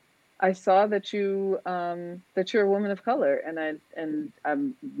 I saw that you're a woman of color, and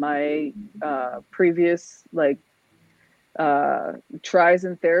my previous tries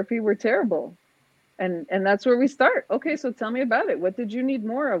in therapy were terrible, and that's where we start. Okay, so tell me about it. What did you need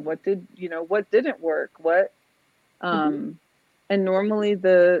more of? What didn't work? What and normally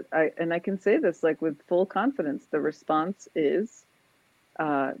I can say this like with full confidence, the response is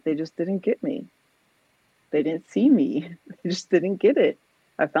they just didn't get me. They didn't see me. They just didn't get it.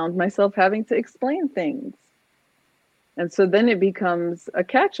 I found myself having to explain things. And so then it becomes a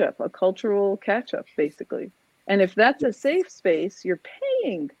catch-up, a cultural catch-up, basically. And if that's a safe space, you're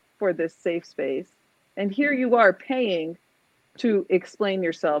paying for this safe space. And here you are paying to explain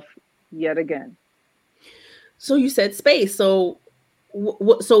yourself yet again. So you said space. So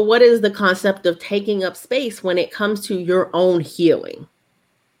what is the concept of taking up space when it comes to your own healing?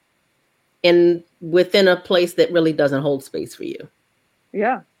 And within a place that really doesn't hold space for you?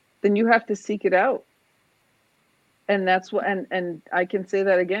 Yeah, then you have to seek it out. And that's what, and I can say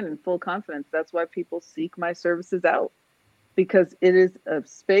that again in full confidence. That's why people seek my services out, because it is a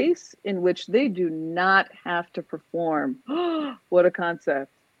space in which they do not have to perform. What a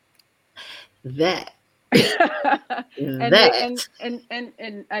concept. That. And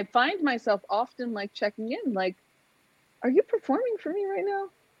I find myself often like checking in, like, are you performing for me right now?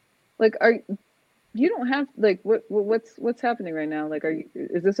 Like, you don't have, like, what's happening right now? Like,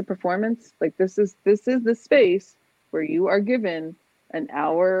 is this a performance? Like, this is the space where you are given an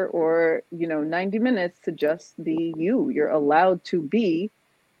hour or 90 minutes to just be you. You're allowed to be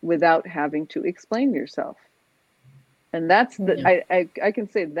without having to explain yourself. And that's I can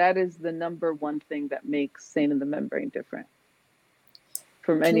say that is the number one thing that makes Sane in the Membrane different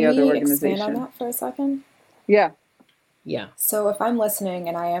from any other organization. Expand on that for a second? Yeah. So if I'm listening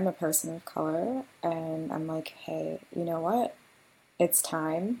and I am a person of color and I'm like, hey, you know what? It's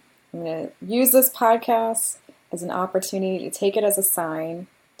time. I'm going to use this podcast as an opportunity to take it as a sign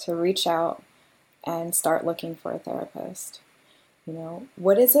to reach out and start looking for a therapist.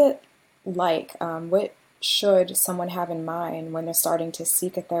 What is it like? What should someone have in mind when they're starting to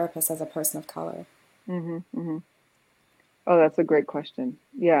seek a therapist as a person of color? Oh, that's a great question.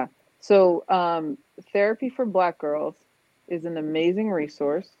 Yeah. So Therapy for Black Girls is an amazing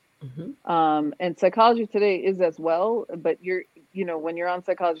resource. And Psychology Today is as well, but when you're on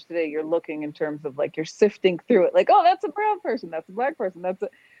Psychology Today, you're looking in terms of like, you're sifting through it, like, oh, that's a brown person, that's a Black person,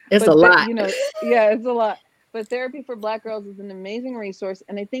 it's a lot. Yeah, it's a lot. But Therapy for Black Girls is an amazing resource.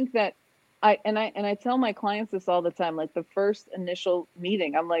 And I think that I tell my clients this all the time, like the first initial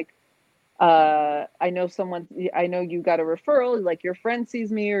meeting, I'm like, I know you got a referral, like your friend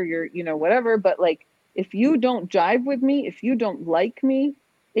sees me or your, whatever, but like, if you don't jive with me, if you don't like me,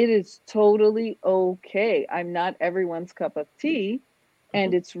 it is totally okay. I'm not everyone's cup of tea.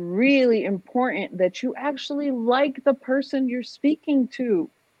 And it's really important that you actually like the person you're speaking to.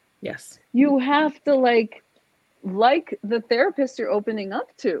 Yes. You have to like the therapist you're opening up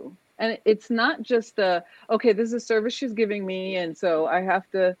to. And it's not just okay, this is a service she's giving me, and so I have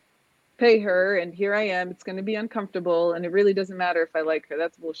to pay her, and here I am. It's going to be uncomfortable, and it really doesn't matter if I like her.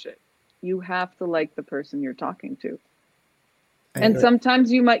 That's bullshit. You have to like the person you're talking to. And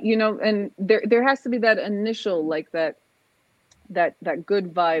sometimes you might, and there has to be that initial, like that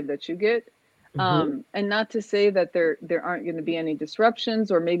good vibe that you get. And not to say that there aren't going to be any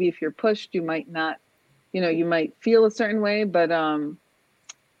disruptions, or maybe if you're pushed, you might not, you might feel a certain way, but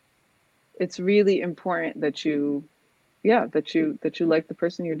it's really important that you like the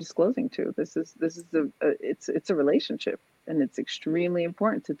person you're disclosing to. This is it's a relationship, and it's extremely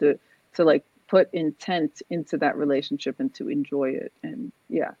important to like put intent into that relationship and to enjoy it. And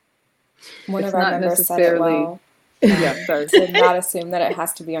one of our members said it well. Sorry. To not assume that it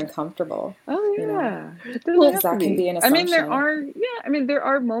has to be uncomfortable. Oh yeah, because that can be an assumption. I mean, there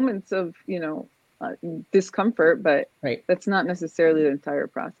are moments of discomfort, but right. that's not necessarily the entire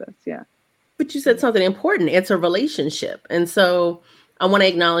process. Yeah. But you said something important. It's a relationship. And so I want to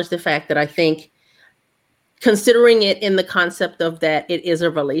acknowledge the fact that I think considering it in the concept of that it is a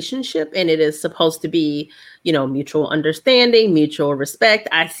relationship and it is supposed to be, mutual understanding, mutual respect.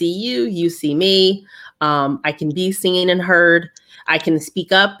 I see you, you see me. I can be seen and heard. I can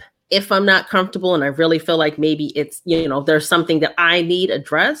speak up if I'm not comfortable and I really feel like maybe it's, there's something that I need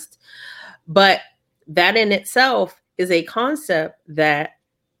addressed. But that in itself is a concept that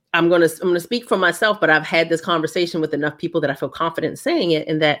I'm going to speak for myself, but I've had this conversation with enough people that I feel confident saying it,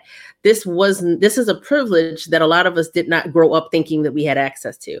 and that this is a privilege that a lot of us did not grow up thinking that we had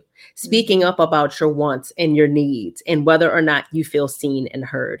access to. Speaking up about your wants and your needs and whether or not you feel seen and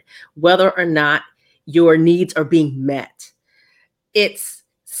heard, whether or not your needs are being met. It's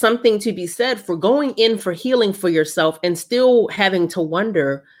something to be said for going in for healing for yourself and still having to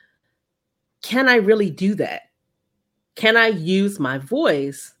wonder, can I really do that? Can I use my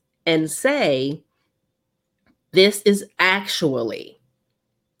voice and say, this is actually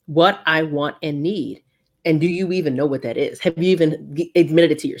what I want and need? And do you even know what that is? Have you even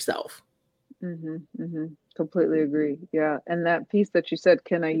admitted it to yourself? Completely agree. Yeah. And that piece that you said,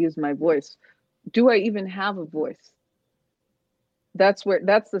 can I use my voice? Do I even have a voice? That's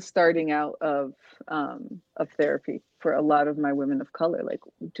the starting out of therapy for a lot of my women of color. Like,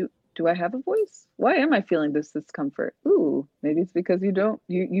 do I have a voice? Why am I feeling this discomfort? Ooh, maybe it's because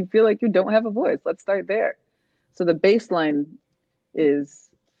you feel like you don't have a voice. Let's start there. So the baseline is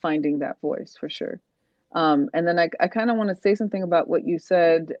finding that voice for sure. And then I kind of want to say something about what you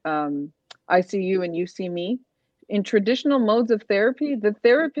said. I see you and you see me. In traditional modes of therapy, the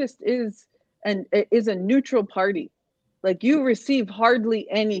therapist is a neutral party. Like, you receive hardly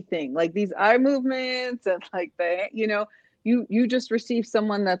anything, like these eye movements and like you just receive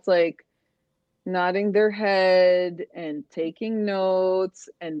someone that's like nodding their head and taking notes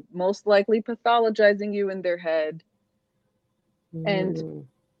and most likely pathologizing you in their head. And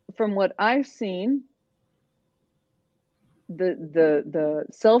from what I've seen, the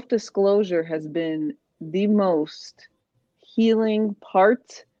self-disclosure has been the most healing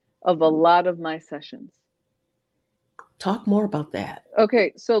part of a lot of my sessions. Talk more about that.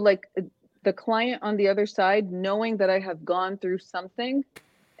 Okay, so like the client on the other side, knowing that I have gone through something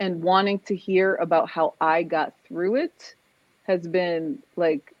and wanting to hear about how I got through it has been,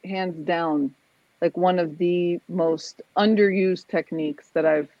 like, hands down, like one of the most underused techniques that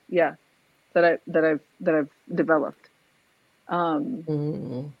I've developed.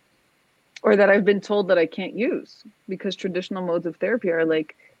 Or that I've been told that I can't use, because traditional modes of therapy are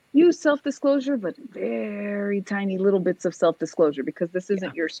like, use self-disclosure, but very tiny little bits of self-disclosure, because this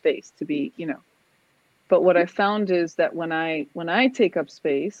isn't your space to be, But what I found is that when I take up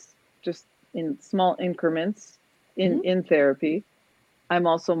space, just in small increments in therapy, I'm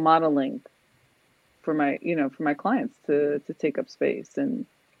also modeling for my clients to take up space. And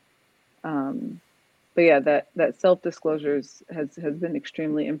but yeah, that self-disclosure has been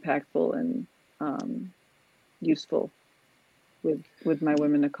extremely impactful and useful with my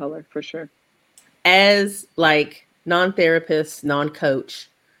women of color, for sure. As like non-therapist, non-coach,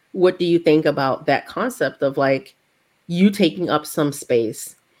 what do you think about that concept of like you taking up some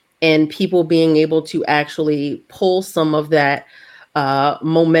space and people being able to actually pull some of that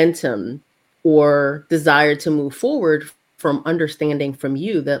momentum or desire to move forward from understanding from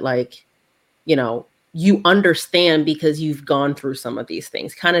you that, like, you understand because you've gone through some of these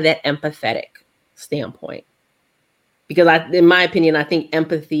things, kind of that empathetic standpoint? Because in my opinion, I think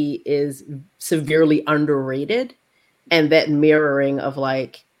empathy is severely underrated, and that mirroring of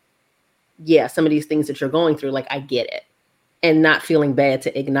like, yeah, some of these things that you're going through, like, I get it, and not feeling bad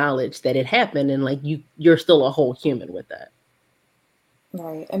to acknowledge that it happened, and like you're still a whole human with that.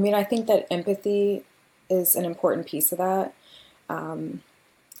 Right. I mean, I think that empathy is an important piece of that. I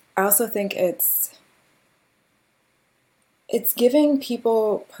also think it's giving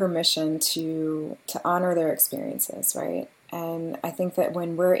people permission to honor their experiences, right? And I think that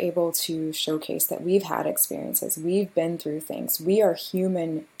when we're able to showcase that we've had experiences, we've been through things, we are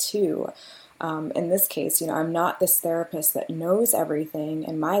human too. In this case, I'm not this therapist that knows everything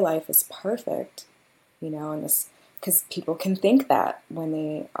and my life is perfect, and this, because people can think that when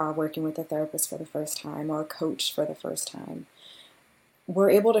they are working with a therapist for the first time or a coach for the first time. We're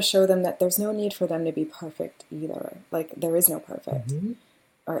able to show them that there's no need for them to be perfect either. Like, there is no perfect.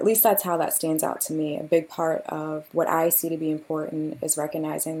 Or at least that's how that stands out to me. A big part of what I see to be important is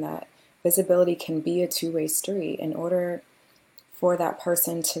recognizing that visibility can be a two-way street. In order for that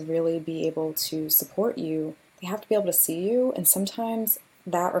person to really be able to support you, they have to be able to see you. And sometimes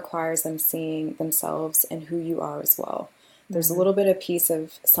that requires them seeing themselves and who you are as well. There's a Mm-hmm. little bit of piece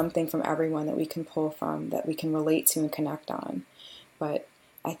of something from everyone that we can pull from, that we can relate to and connect on. But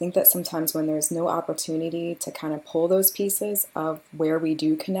I think that sometimes when there's no opportunity to kind of pull those pieces of where we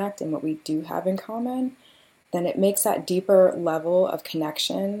do connect and what we do have in common, then it makes that deeper level of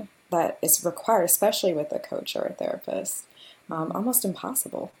connection that is required, especially with a coach or a therapist, almost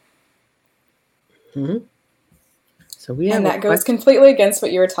impossible. Mm-hmm. So we have And a that goes question. completely against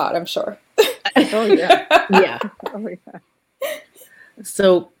what you were taught, I'm sure. Oh yeah. Yeah. Oh yeah.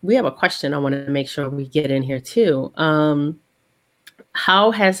 So we have a question I want to make sure we get in here too.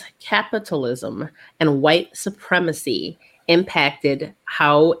 How has capitalism and white supremacy impacted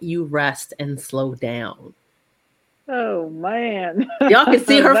how you rest and slow down? Oh man. Y'all can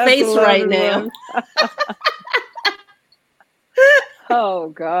see her That's a face right loaded now. one. Oh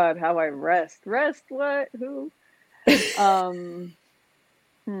God, how I rest. Rest what? Who? Um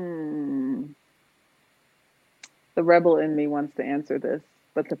hmm. The rebel in me wants to answer this,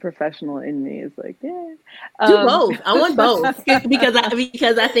 but the professional in me is like, yeah. Do both. I want both because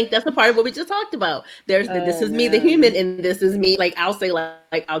I think that's the part of what we just talked about. There's this Oh is me, the human, man. and this is me. Like I'll say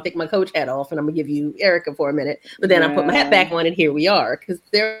like I'll take my coach hat off, and I'm gonna give you Erica for a minute, but then I put my hat Yeah. back on, and here we are. Because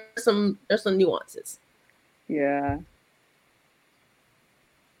there's some nuances. Yeah.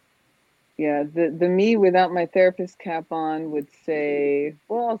 Yeah. The me without my therapist cap on would say,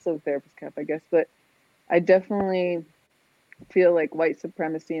 well, also therapist cap, I guess, but I definitely feel like white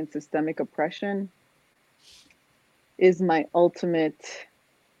supremacy and systemic oppression is my ultimate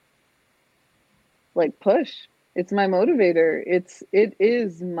like push. It's my motivator. It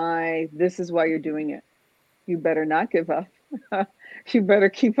is my this is why you're doing it. You better not give up. You better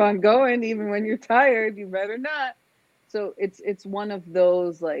keep on going even when you're tired. You better not. So it's one of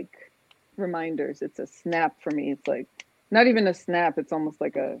those like reminders. It's a snap for me. It's like not even a snap. It's almost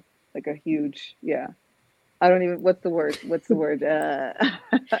like a huge yeah. I don't even what's the word? What's the word?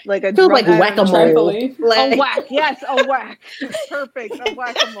 Like a Feels like drum. I don't know. whack-a-mole. Trampoline. A Like whack, yes, a whack. Perfect. A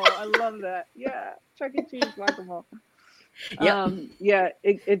whack-a-mole. I love that. Yeah. Chuck E. Cheese whack-a-mole. yep. Yeah,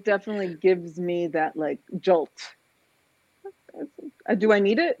 it definitely gives me that like jolt. Do I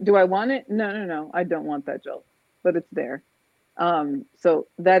need it? Do I want it? No, no, no. I don't want that jolt, but it's there. So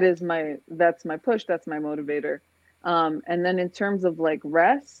that's my push, that's my motivator. And then in terms of like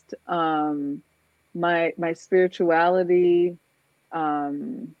rest, my spirituality,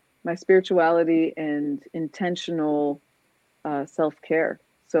 um, my spirituality and intentional self-care.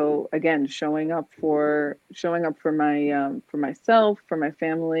 So again, showing up for myself, for my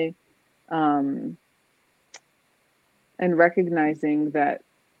family, um, and recognizing that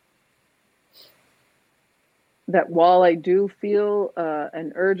while I do feel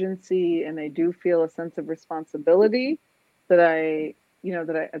an urgency and I do feel a sense of responsibility, that I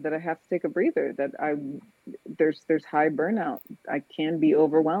that I have to take a breather. That I there's high burnout. I can be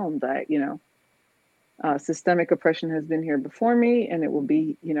overwhelmed. Systemic oppression has been here before me, and it will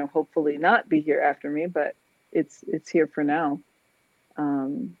be hopefully not be here after me, but it's here for now.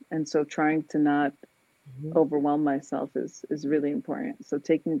 And so trying to not overwhelm myself is really important. So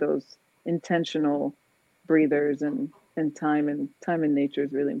taking those intentional breathers and time in nature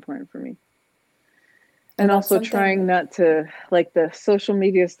is really important for me. And And that's also trying something, not to like the social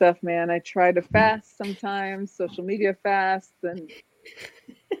media stuff, man. I try to fast sometimes, social media fast, and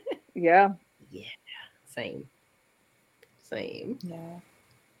yeah. Yeah. Same. Same. yeah.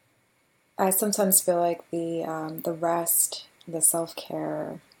 I sometimes feel like the rest, the self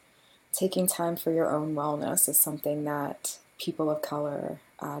care, taking time for your own wellness is something that people of color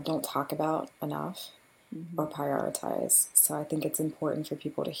don't talk about enough Mm-hmm. or prioritize. So I think it's important for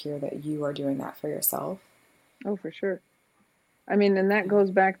people to hear that you are doing that for yourself. Oh, for sure. I mean, and that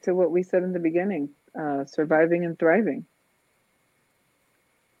goes back to what we said in the beginning, surviving and thriving.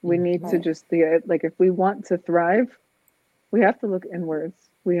 We need to Right. just like if we want to thrive, we have to look inwards.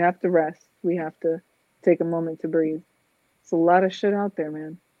 We have to rest. We have to take a moment to breathe. It's a lot of shit out there,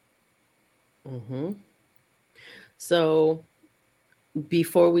 man. Mm-hmm. So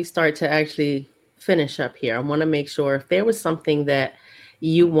before we start to actually finish up here, I want to make sure if there was something that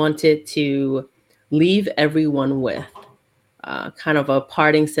you wanted to leave everyone with, kind of a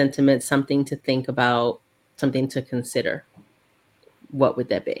parting sentiment, something to think about, something to consider, what would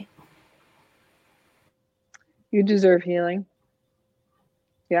that be? You deserve healing.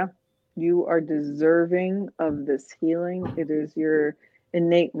 Yeah. You are deserving of this healing. It is your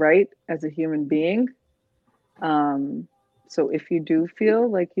innate right as a human being. Um, so if you do feel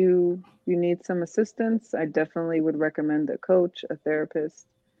like you need some assistance, I definitely would recommend a coach, a therapist,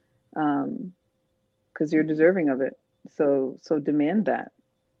 because you're deserving of it. So demand that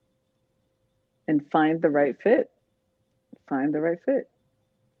and find the right fit. Find the right fit.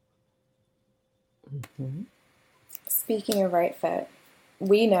 Mm-hmm. Speaking of right fit,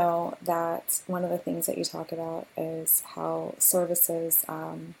 we know that one of the things that you talk about is how services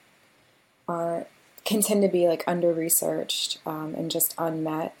are can tend to be like under researched and just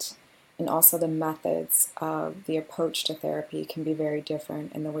unmet, and also the methods of the approach to therapy can be very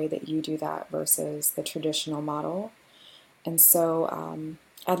different in the way that you do that versus the traditional model. And so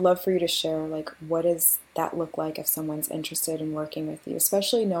I'd love for you to share, like, what does that look like if someone's interested in working with you,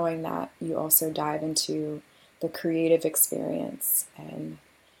 especially knowing that you also dive into the creative experience and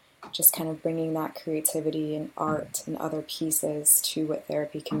just kind of bringing that creativity and art and other pieces to what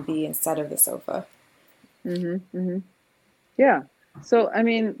therapy can be instead of the sofa. Mm-hmm, mm-hmm. Yeah. So, I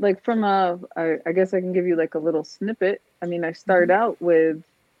mean, like I guess I can give you like a little snippet. I mean, I start Mm-hmm. out with,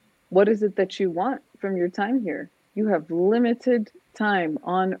 what is it that you want from your time here? You have limited time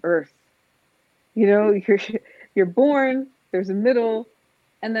on Earth. You know, you're born, there's a middle,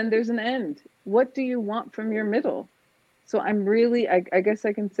 and then there's an end. What do you want from your middle? So I'm really, I guess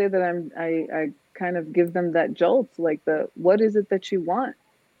I can say that I kind of give them that jolt, like what is it that you want?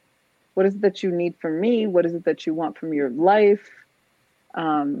 What is it that you need from me? What is it that you want from your life?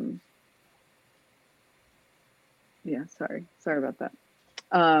 Um, yeah, sorry about that.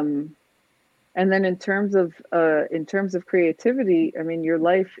 Um, and then in terms of creativity, I mean, your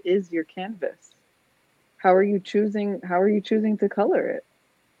life is your canvas. How are you choosing to color it?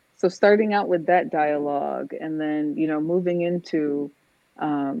 So starting out with that dialogue, and then, you know, moving into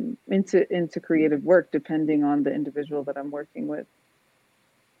creative work, depending on the individual that I'm working with.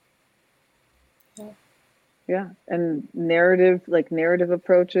 Yeah. Yeah. And narrative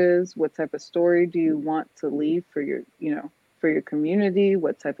approaches. What type of story do you want to leave for for your community?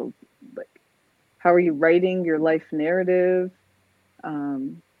 What type of, like, how are you writing your life narrative?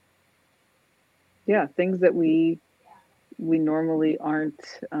 Um, yeah, things that we normally aren't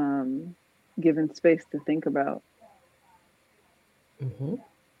given space to think about. Mm-hmm.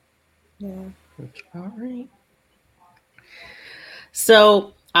 Yeah. All right.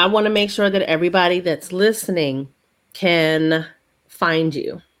 So I want to make sure that everybody that's listening can find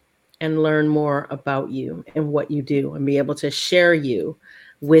you and learn more about you and what you do and be able to share you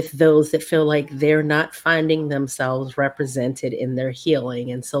with those that feel like they're not finding themselves represented in their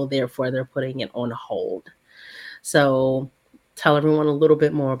healing. And so therefore they're putting it on hold. So tell everyone a little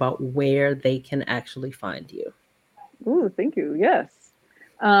bit more about where they can actually find you. Ooh, thank you. Yes.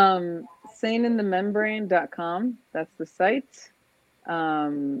 Saneinthemembrane.com. That's the site.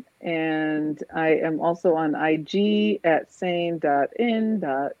 And I am also on IG at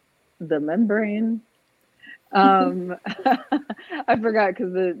sane.in.themembrane. I forgot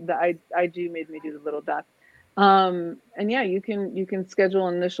because the IG made me do the little dots. And yeah, you can schedule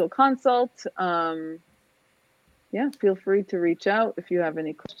an initial consult. Yeah, feel free to reach out if you have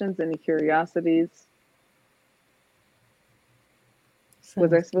any questions, any curiosities.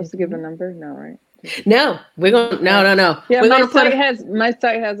 Was I Sounds supposed good to to give a me. number? No, right? No, we're going to, All no, right. no, no. Yeah, We're going to put a, my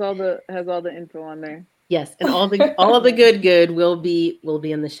site has all the info on there. yes. And all the Yeah. good will be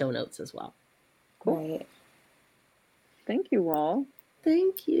in the show notes as well. Cool. Right. Thank you all.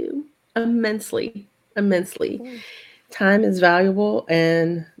 Thank you immensely, immensely. Cool. Time is valuable,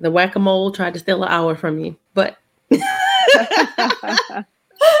 and the whack-a-mole tried to steal an hour from you, but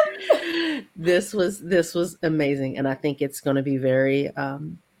this was amazing, and I think it's going to be very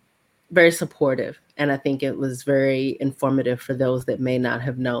supportive, and I think it was very informative for those that may not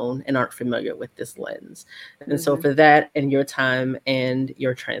have known and aren't familiar with this lens. And so Hmm. for that and your time and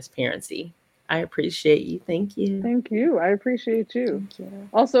your transparency, I appreciate you. Thank you. Thank you. I appreciate you. Thank you.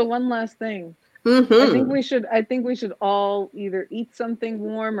 Also, one last thing. Mm-hmm. I think we should all either eat something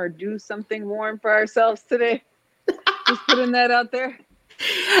warm or do something warm for ourselves today. Just putting that out there.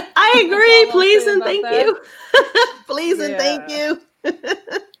 I That's agree. all I'll Please say and about thank that. you. Please and thank Yeah.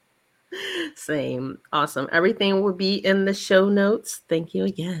 you. Same. Awesome. Everything will be in the show notes. Thank you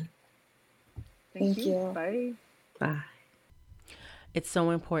again. Thank Thank you. you. Bye. Bye. It's so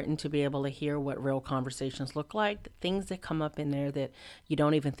important to be able to hear what real conversations look like, things that come up in there that you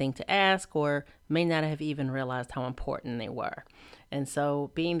don't even think to ask or may not have even realized how important they were. And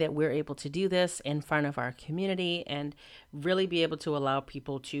so, being that we're able to do this in front of our community and really be able to allow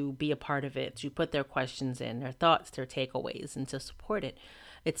people to be a part of it, to put their questions in, their thoughts, their takeaways, and to support it,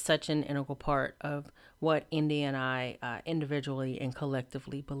 it's such an integral part of what Indy and I individually and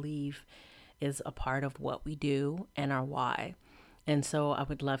collectively believe is a part of what we do and our why. And so I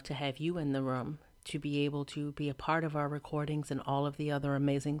would love to have you in the room to be able to be a part of our recordings and all of the other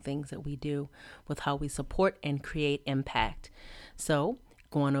amazing things that we do with how we support and create impact. So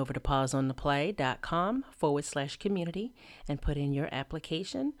go on over to pauseontheplay.com/community and put in your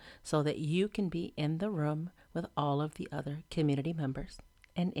application so that you can be in the room with all of the other community members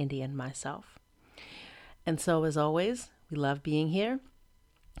and India and myself. And so as always, we love being here,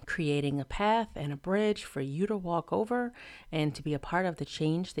 creating a path and a bridge for you to walk over and to be a part of the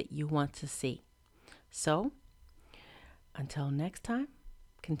change that you want to see. So, until next time,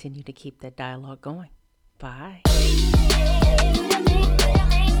 continue to keep that dialogue going. Bye.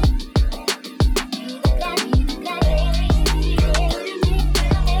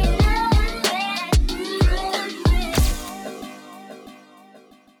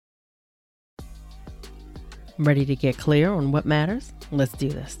 Ready to get clear on what matters? Let's do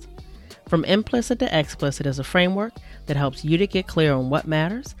this. From Implicit to Explicit is a framework that helps you to get clear on what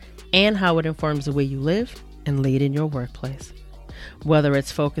matters and how it informs the way you live and lead in your workplace. Whether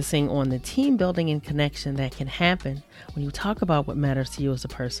it's focusing on the team building and connection that can happen when you talk about what matters to you as a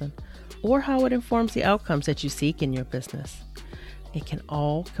person, or how it informs the outcomes that you seek in your business, it can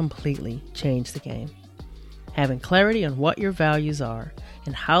all completely change the game. Having clarity on what your values are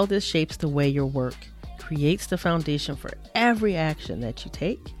and how this shapes the way your work creates the foundation for every action that you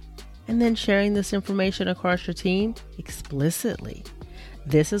take, and then sharing this information across your team explicitly.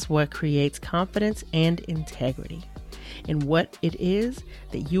 This is what creates confidence and integrity in what it is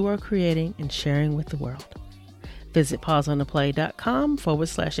that you are creating and sharing with the world. Visit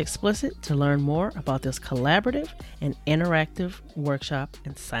pauseontheplay.com/explicit to learn more about this collaborative and interactive workshop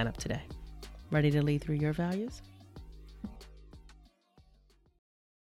and sign up today. Ready to lead through your values?